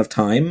short amount of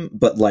time,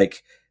 but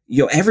like,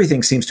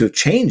 everything seems to have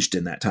changed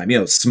in that time.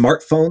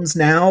 Smartphones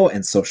now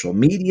and social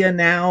media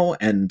now,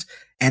 and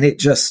it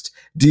just,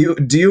 do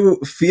you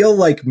feel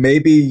like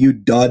maybe you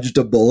dodged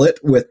a bullet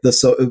with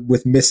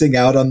with missing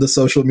out on the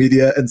social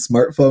media and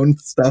smartphone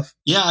stuff?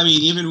 Yeah, I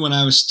mean, even when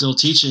I was still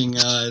teaching,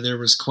 there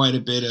was quite a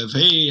bit of,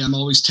 hey, I'm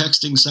always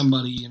texting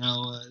somebody.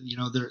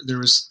 There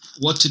was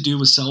what to do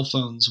with cell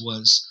phones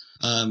was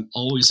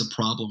always a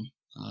problem.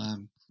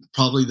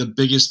 Probably the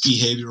biggest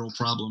behavioral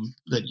problem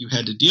that you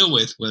had to deal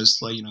with was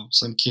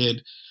some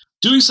kid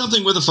doing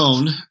something with a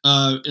phone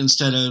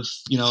instead of,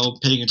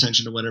 paying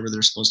attention to whatever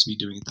they're supposed to be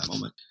doing at that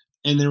moment.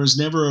 And there was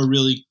never a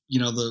really,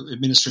 the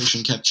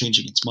administration kept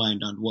changing its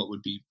mind on what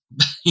would be,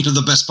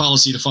 the best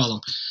policy to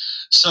follow.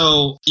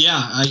 So,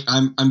 yeah,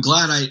 I'm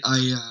glad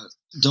I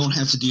don't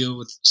have to deal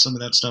with some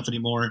of that stuff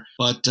anymore.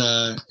 But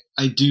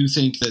I do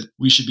think that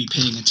we should be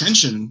paying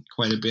attention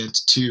quite a bit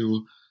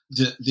to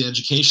the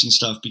education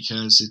stuff,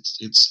 because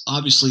it's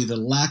obviously the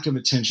lack of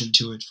attention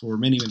to it for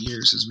many, many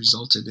years has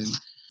resulted in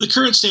the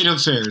current state of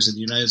affairs in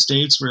the United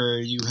States, where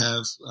you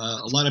have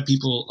a lot of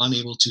people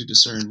unable to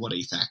discern what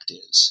a fact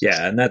is.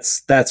 Yeah, and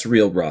that's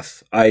real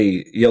rough.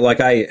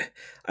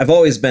 I've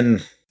always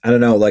been, I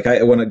don't know,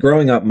 when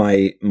growing up,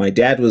 my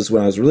dad was,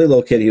 when I was a really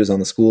little kid, he was on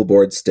the school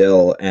board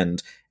still,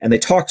 and they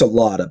talked a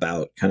lot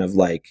about kind of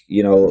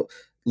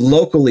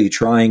locally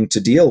trying to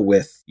deal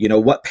with,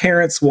 what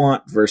parents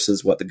want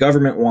versus what the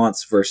government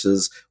wants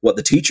versus what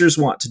the teachers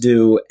want to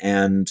do,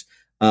 and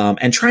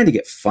trying to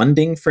get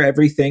funding for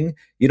everything.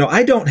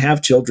 I don't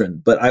have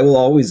children, but I will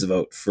always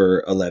vote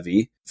for a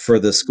levy for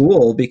the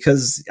school,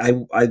 because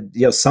I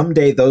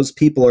someday those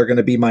people are going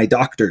to be my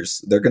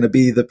doctors. They're going to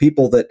be the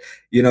people that,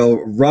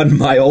 run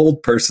my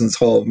old person's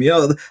home.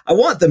 I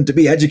want them to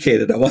be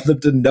educated. I want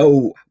them to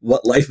know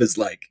what life is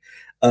like.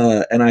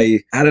 And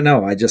I don't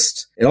know.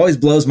 It always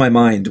blows my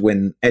mind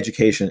when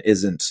education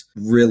isn't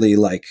really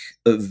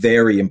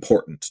very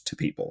important to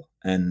people.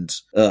 And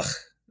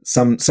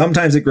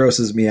sometimes it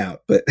grosses me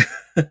out, but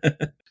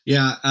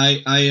yeah,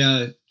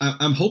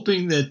 I'm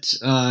hoping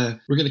that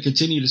we're going to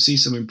continue to see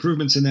some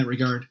improvements in that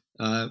regard.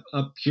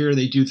 Up here,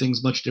 they do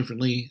things much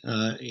differently,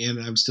 and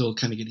I'm still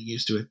kind of getting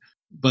used to it.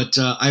 But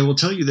I will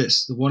tell you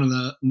this: one of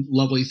the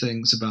lovely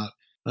things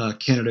about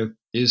Canada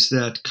is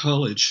that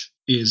college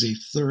is a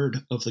third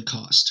of the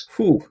cost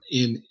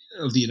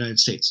of the United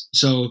States.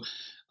 So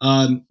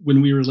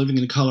when we were living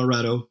in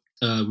Colorado,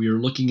 we were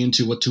looking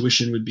into what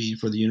tuition would be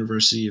for the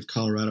University of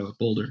Colorado at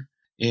Boulder.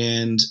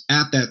 And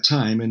at that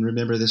time, and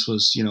remember this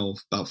was,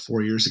 about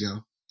 4 years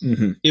ago,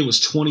 it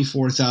was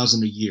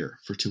 $24,000 a year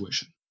for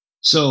tuition.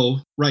 So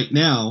right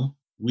now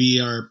we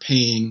are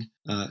paying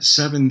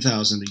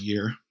 $7,000 a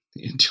year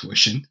in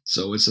tuition.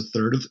 So it's a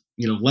third of,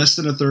 less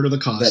than a third of the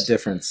cost. That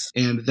difference.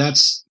 And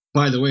that's,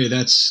 by the way,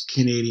 that's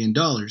Canadian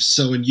dollars.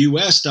 So in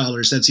US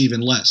dollars, that's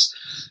even less.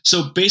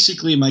 So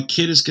basically, my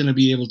kid is going to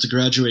be able to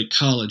graduate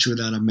college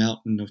without a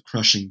mountain of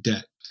crushing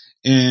debt.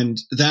 And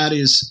that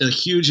is a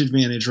huge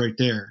advantage right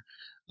there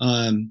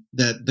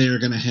that they're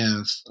going to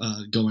have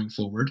going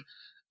forward.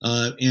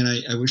 And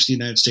I wish the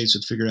United States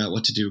would figure out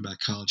what to do about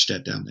college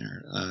debt down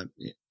there,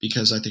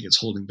 because I think it's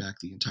holding back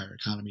the entire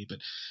economy. But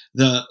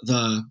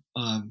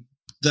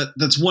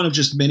that's one of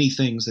just many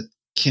things that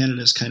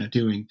Canada's kind of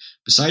doing,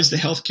 besides the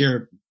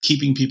healthcare,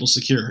 keeping people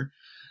secure,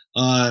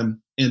 and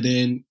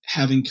then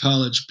having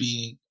college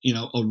be,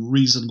 a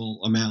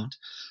reasonable amount.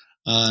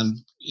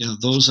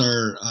 Those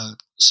are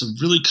some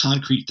really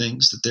concrete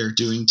things that they're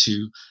doing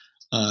to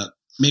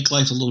make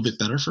life a little bit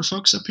better for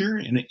folks up here.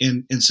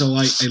 And so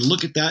I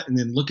look at that and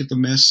then look at the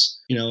mess,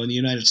 in the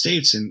United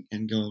States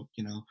and go,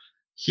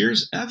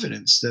 here's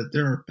evidence that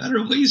there are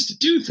better ways to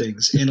do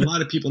things. And a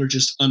lot of people are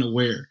just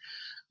unaware.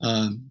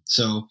 The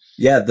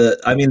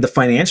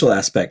financial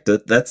aspect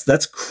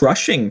that's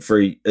crushing for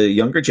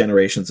younger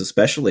generations,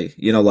 especially.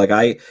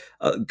 Michelle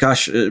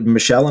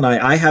and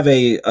I have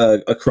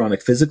a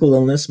chronic physical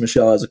illness.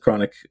 Michelle has a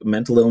chronic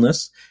mental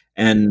illness,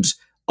 and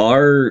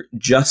our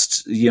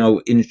just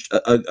in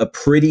a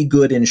pretty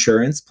good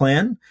insurance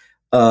plan,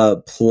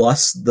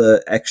 plus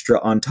the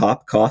extra on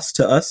top cost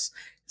to us,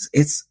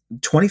 it's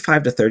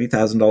 $25,000 to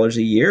 $30,000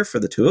 a year for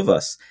the two of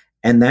us,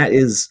 and that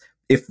is.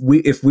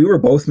 If we were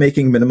both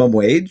making minimum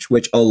wage,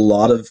 which a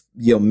lot of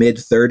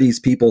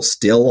mid-30s people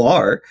still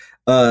are,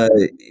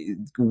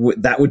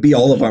 that would be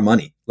all of our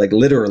money, like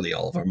literally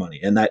all of our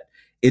money, and that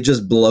it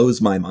just blows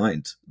my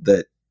mind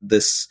that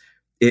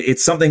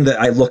it's something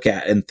that I look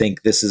at and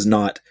think this is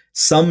not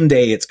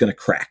someday it's going to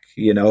crack.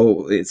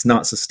 It's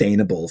not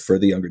sustainable for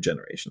the younger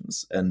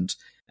generations, and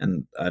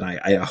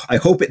I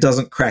hope it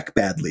doesn't crack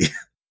badly.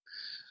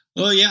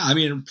 Well, yeah, I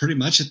mean, pretty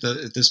much at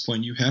this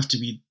point, you have to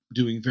be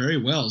doing very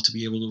well to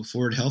be able to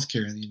afford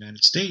healthcare in the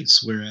United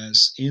States,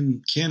 whereas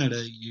in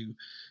Canada,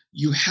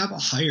 you have a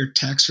higher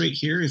tax rate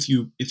here if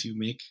you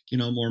make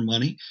more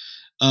money,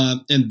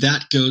 and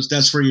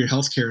that's where your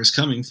healthcare is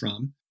coming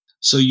from.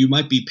 So you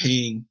might be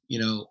paying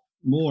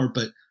more,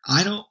 but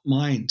I don't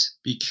mind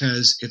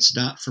because it's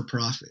not for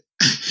profit.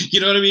 You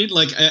know what I mean?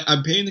 Like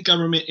I'm paying the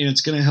government and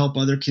it's going to help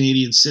other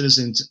Canadian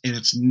citizens, and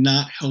it's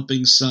not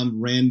helping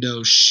some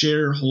rando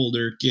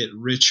shareholder get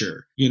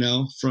richer,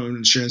 from an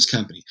insurance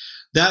company.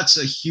 That's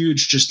a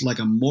huge, just like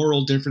a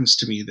moral difference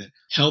to me, that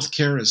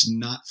healthcare is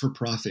not for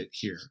profit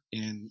here.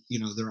 And,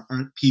 there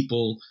aren't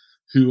people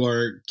who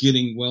are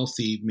getting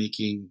wealthy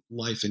making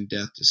life and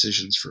death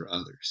decisions for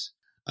others.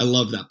 I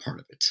love that part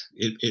of it.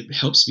 It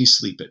helps me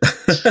sleep at night.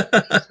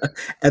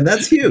 And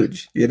that's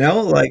huge,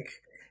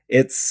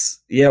 it's,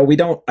 we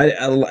don't,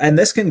 and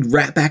this can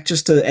wrap back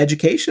just to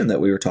education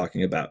that we were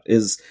talking about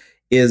is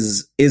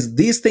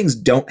these things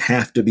don't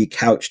have to be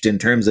couched in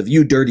terms of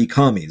you dirty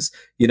commies.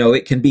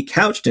 It can be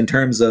couched in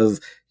terms of,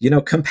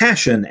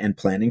 compassion and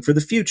planning for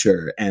the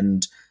future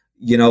and,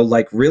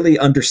 really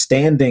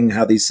understanding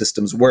how these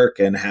systems work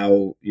and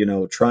how,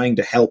 trying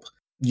to help,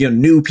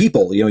 new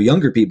people,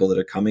 younger people that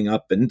are coming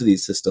up into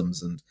these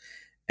systems.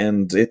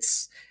 And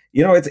it's,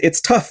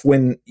 it's tough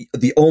when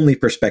the only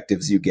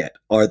perspectives you get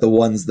are the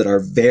ones that are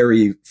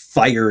very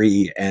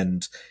fiery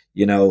and,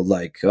 we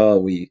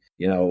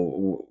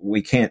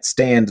can't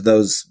stand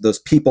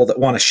those people that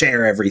want to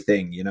share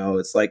everything.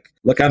 It's like,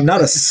 look, I'm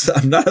not a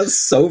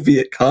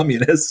Soviet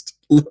communist.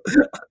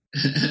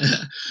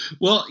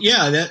 Well,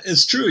 yeah, that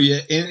is true.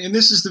 Yeah, and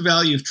this is the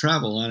value of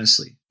travel.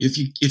 Honestly, if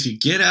you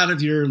get out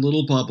of your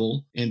little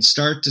bubble and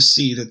start to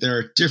see that there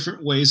are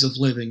different ways of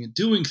living and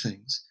doing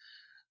things,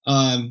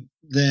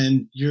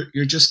 then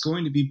you're just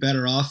going to be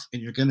better off,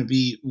 and you're going to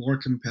be more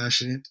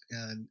compassionate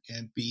and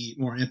be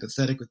more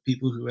empathetic with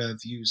people who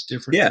have views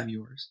different from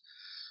yours.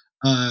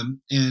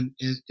 And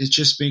it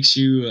just makes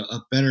you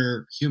a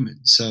better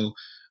human. So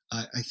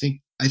I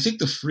think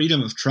the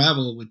freedom of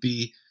travel would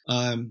be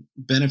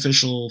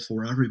beneficial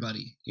for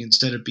everybody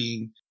instead of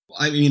being.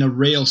 I mean,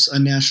 a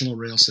national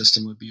rail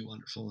system would be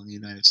wonderful in the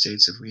United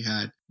States if we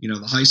had,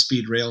 the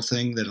high-speed rail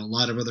thing that a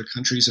lot of other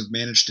countries have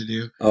managed to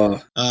do.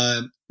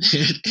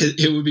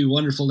 It would be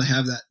wonderful to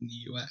have that in the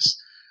U.S.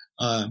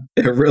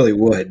 It really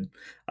would.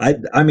 I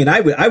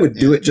would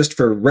do it just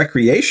for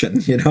recreation,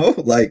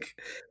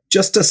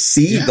 just to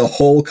see the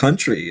whole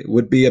country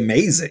would be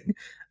amazing.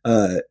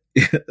 That's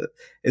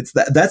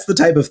the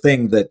type of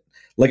thing that,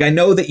 I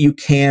know that you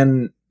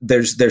can.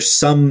 There's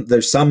some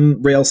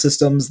rail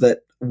systems that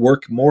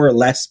work more or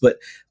less, but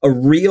a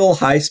real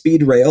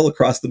high-speed rail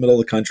across the middle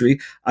of the country,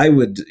 I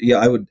would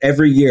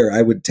every year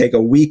I would take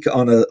a week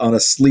on a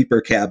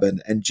sleeper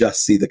cabin and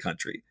just see the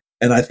country,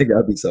 and I think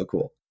that'd be so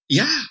cool.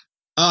 Yeah,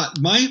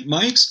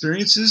 my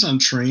experiences on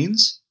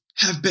trains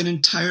have been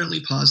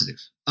entirely positive.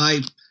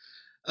 I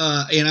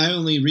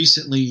only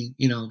recently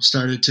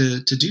started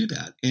to do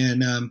that,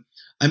 and I'm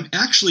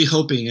actually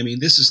hoping. I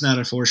mean, this is not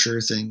a for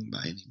sure thing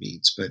by any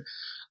means, but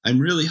I'm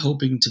really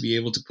hoping to be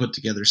able to put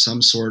together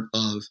some sort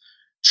of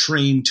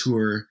train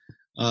tour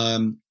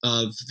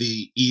of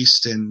the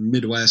East and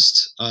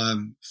Midwest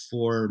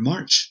for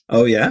March.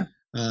 Oh yeah,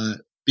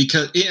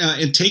 because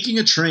and taking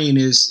a train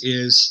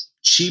is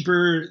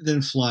cheaper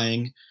than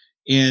flying,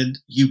 and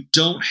you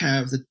don't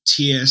have the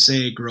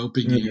TSA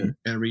groping you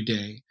every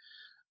day.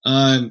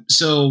 And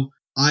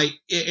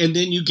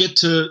then you get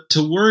to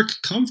work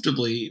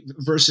comfortably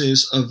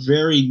versus a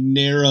very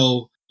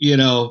narrow,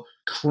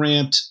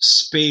 cramped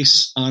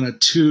space on a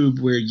tube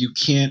where you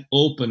can't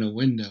open a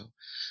window.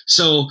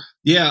 So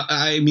yeah,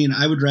 I mean,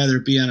 I would rather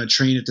be on a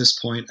train at this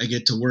point. I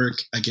get to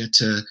work, I get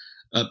to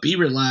be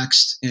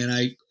relaxed, and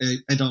I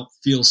don't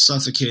feel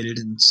suffocated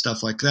and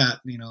stuff like that,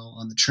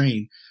 on the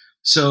train.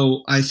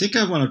 So I think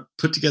I want to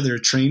put together a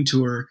train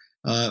tour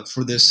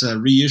for this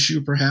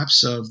reissue,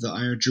 perhaps, of the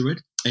Iron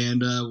Druid.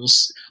 And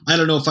I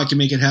don't know if I can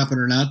make it happen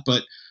or not,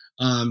 but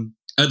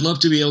I'd love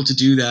to be able to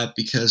do that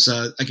because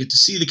I get to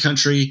see the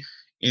country,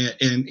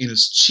 and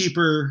it's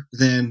cheaper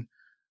than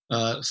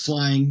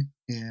flying,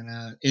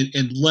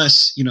 and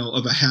less,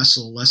 of a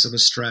hassle, less of a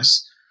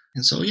stress.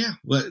 And so, yeah,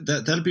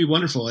 that'd be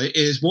wonderful.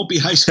 It won't be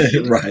high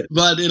speed, right?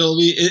 But it'll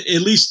be,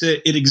 at least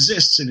it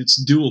exists and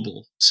it's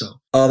doable. So,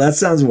 oh, that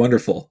sounds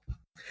wonderful.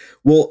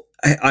 Well,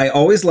 I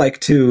always like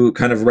to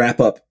kind of wrap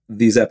up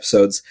these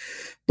episodes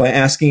by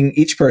asking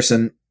each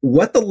person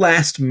what the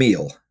last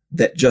meal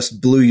that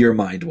just blew your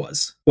mind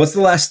was. What's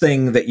the last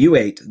thing that you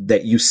ate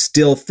that you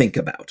still think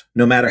about,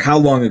 no matter how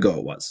long ago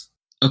it was?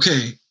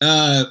 Okay.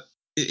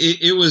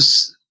 It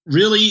was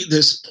really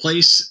this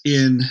place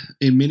in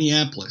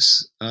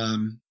Minneapolis.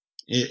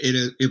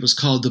 It was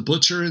called The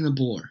Butcher and the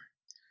Boar,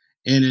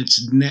 and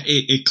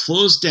it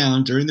closed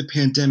down during the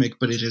pandemic,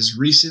 but it has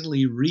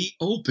recently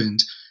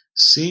reopened,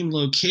 same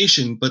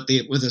location, but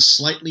with a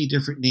slightly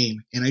different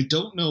name. And I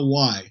don't know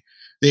why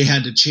they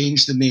had to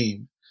change the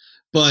name,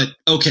 but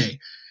okay.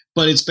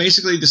 But it's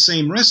basically the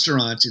same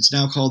restaurant. It's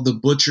now called The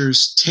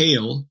Butcher's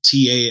Tale,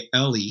 Tale.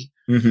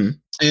 Mm-hmm.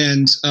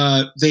 And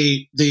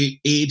they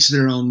age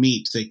their own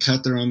meat. They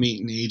cut their own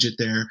meat and age it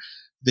there.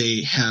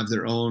 They have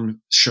their own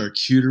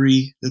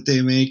charcuterie that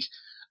they make.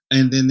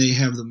 And then they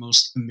have the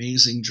most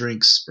amazing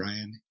drinks,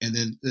 Brian. And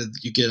then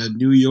you get a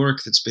New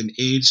York that's been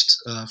aged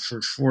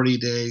for 40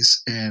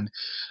 days. And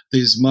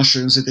these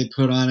mushrooms that they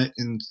put on it.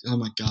 And oh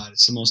my God,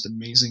 it's the most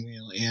amazing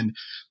meal. And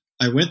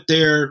I went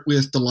there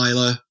with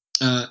Delilah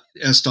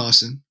S.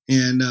 Dawson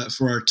and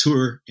for our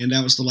tour, and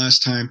that was the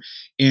last time.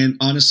 And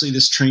honestly,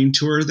 this train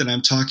tour that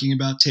I'm talking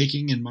about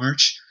taking in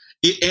March,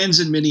 it ends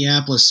in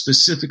Minneapolis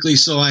specifically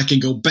so I can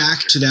go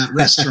back to that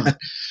restaurant.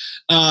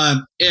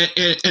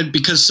 And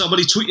because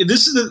somebody tweeted,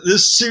 this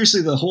is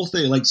seriously the whole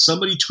thing. Like,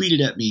 somebody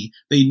tweeted at me.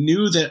 They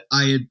knew that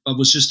I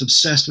was just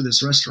obsessed with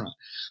this restaurant.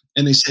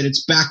 And they said,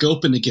 it's back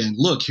open again.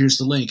 Look, here's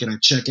the link. And I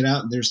check it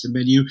out, and there's the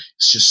menu.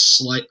 It's just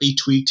slightly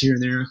tweaked here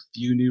and there, a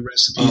few new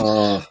recipes.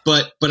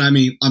 But I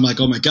mean, I'm like,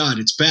 oh my God,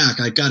 it's back.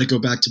 I got to go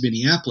back to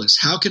Minneapolis.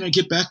 How can I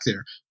get back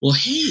there? Well,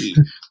 hey,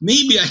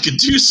 maybe I could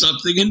do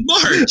something in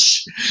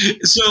March.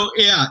 So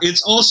yeah,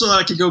 it's also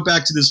I could go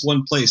back to this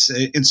one place.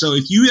 And so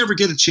if you ever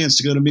get a chance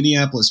to go to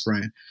Minneapolis,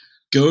 Brian,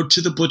 go to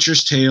the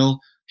Butcher's Tale,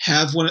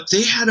 have one.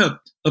 They had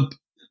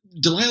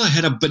Delilah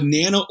had a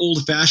banana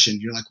old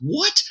fashioned. You're like,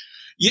 what?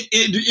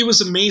 It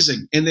was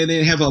amazing. And then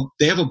they have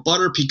a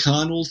butter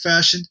pecan old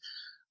fashioned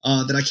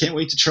that I can't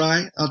wait to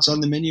try. It's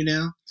on the menu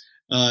now.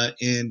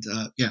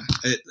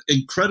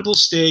 Incredible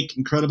steak,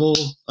 incredible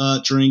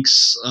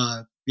drinks.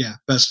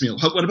 Best meal.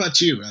 What about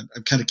you?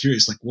 I'm kind of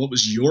curious. Like, what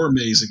was your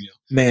amazing meal?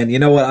 Man, you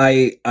know what?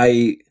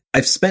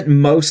 I've spent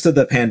most of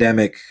the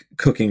pandemic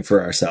cooking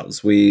for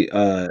ourselves. We'll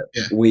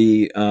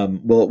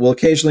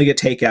occasionally get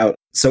takeout.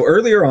 So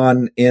earlier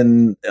on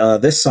in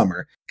this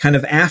summer, kind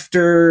of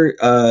after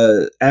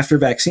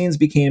vaccines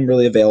became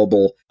really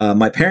available,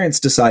 my parents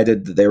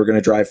decided that they were going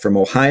to drive from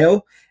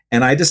Ohio,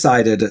 and I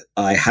decided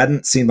I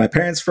hadn't seen my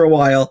parents for a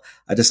while.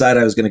 I decided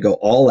I was going to go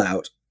all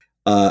out.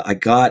 I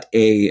got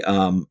a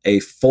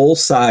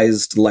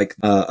full-sized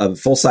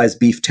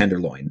beef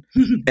tenderloin,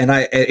 and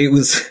it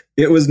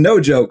was no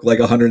joke, like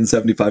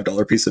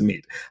 $175 piece of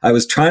meat. I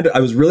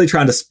was really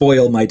trying to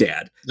spoil my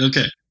dad.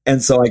 Okay.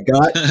 And so I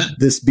got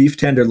this beef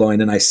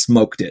tenderloin and I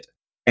smoked it,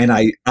 and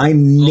I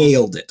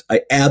nailed it.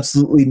 I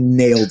absolutely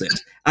nailed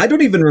it. I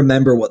don't even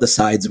remember what the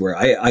sides were.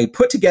 I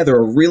put together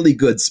a really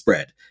good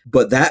spread,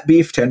 but that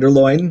beef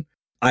tenderloin,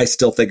 I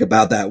still think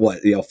about that,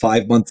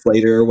 5 months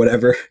later or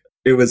whatever.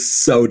 It was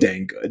so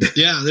dang good.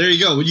 Yeah, there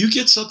you go. When you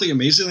get something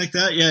amazing like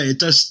that, yeah, it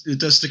does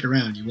stick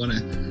around. You want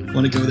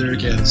to go there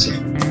again. So.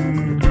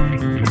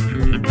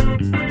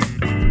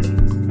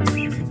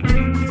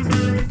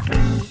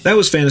 That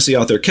was fantasy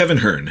author Kevin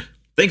Hearn.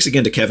 Thanks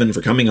again to Kevin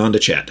for coming on to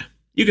chat.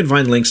 You can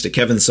find links to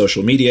Kevin's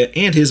social media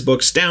and his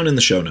books down in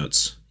the show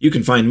notes. You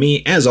can find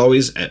me, as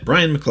always, at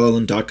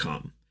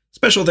brianmcclellan.com.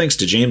 Special thanks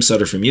to James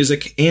Sutter for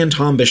music and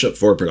Tom Bishop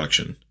for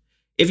production.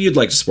 If you'd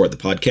like to support the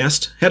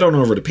podcast, head on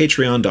over to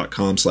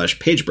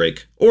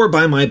patreon.com/pagebreak or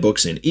buy my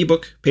books in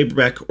ebook,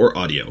 paperback, or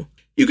audio.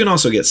 You can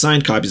also get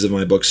signed copies of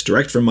my books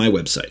direct from my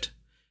website.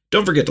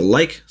 Don't forget to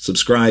like,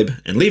 subscribe,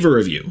 and leave a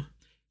review.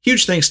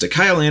 Huge thanks to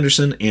Kyle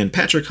Anderson and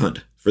Patrick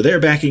Hunt for their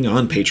backing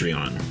on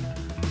Patreon.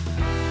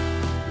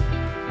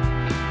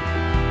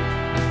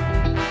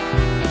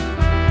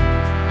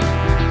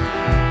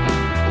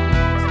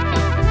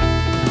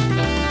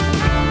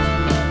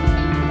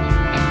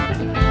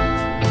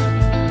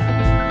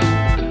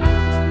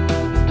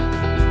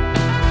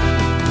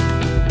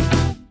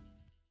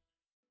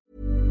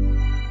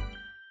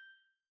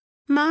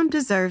 Mom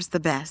deserves the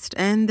best,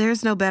 and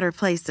there's no better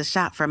place to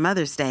shop for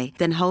Mother's Day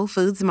than Whole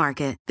Foods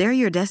Market. They're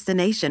your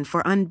destination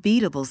for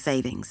unbeatable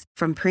savings,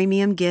 from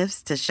premium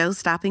gifts to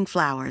show-stopping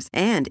flowers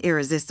and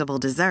irresistible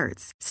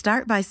desserts.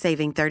 Start by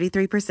saving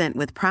 33%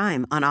 with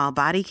Prime on all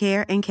body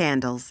care and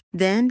candles.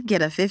 Then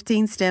get a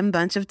 15-stem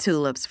bunch of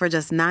tulips for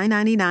just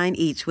 $9.99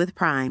 each with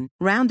Prime.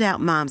 Round out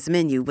Mom's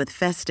menu with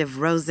festive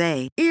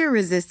rosé,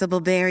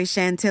 irresistible berry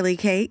chantilly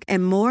cake,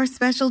 and more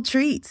special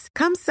treats.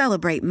 Come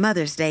celebrate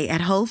Mother's Day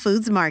at Whole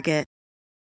Foods Market.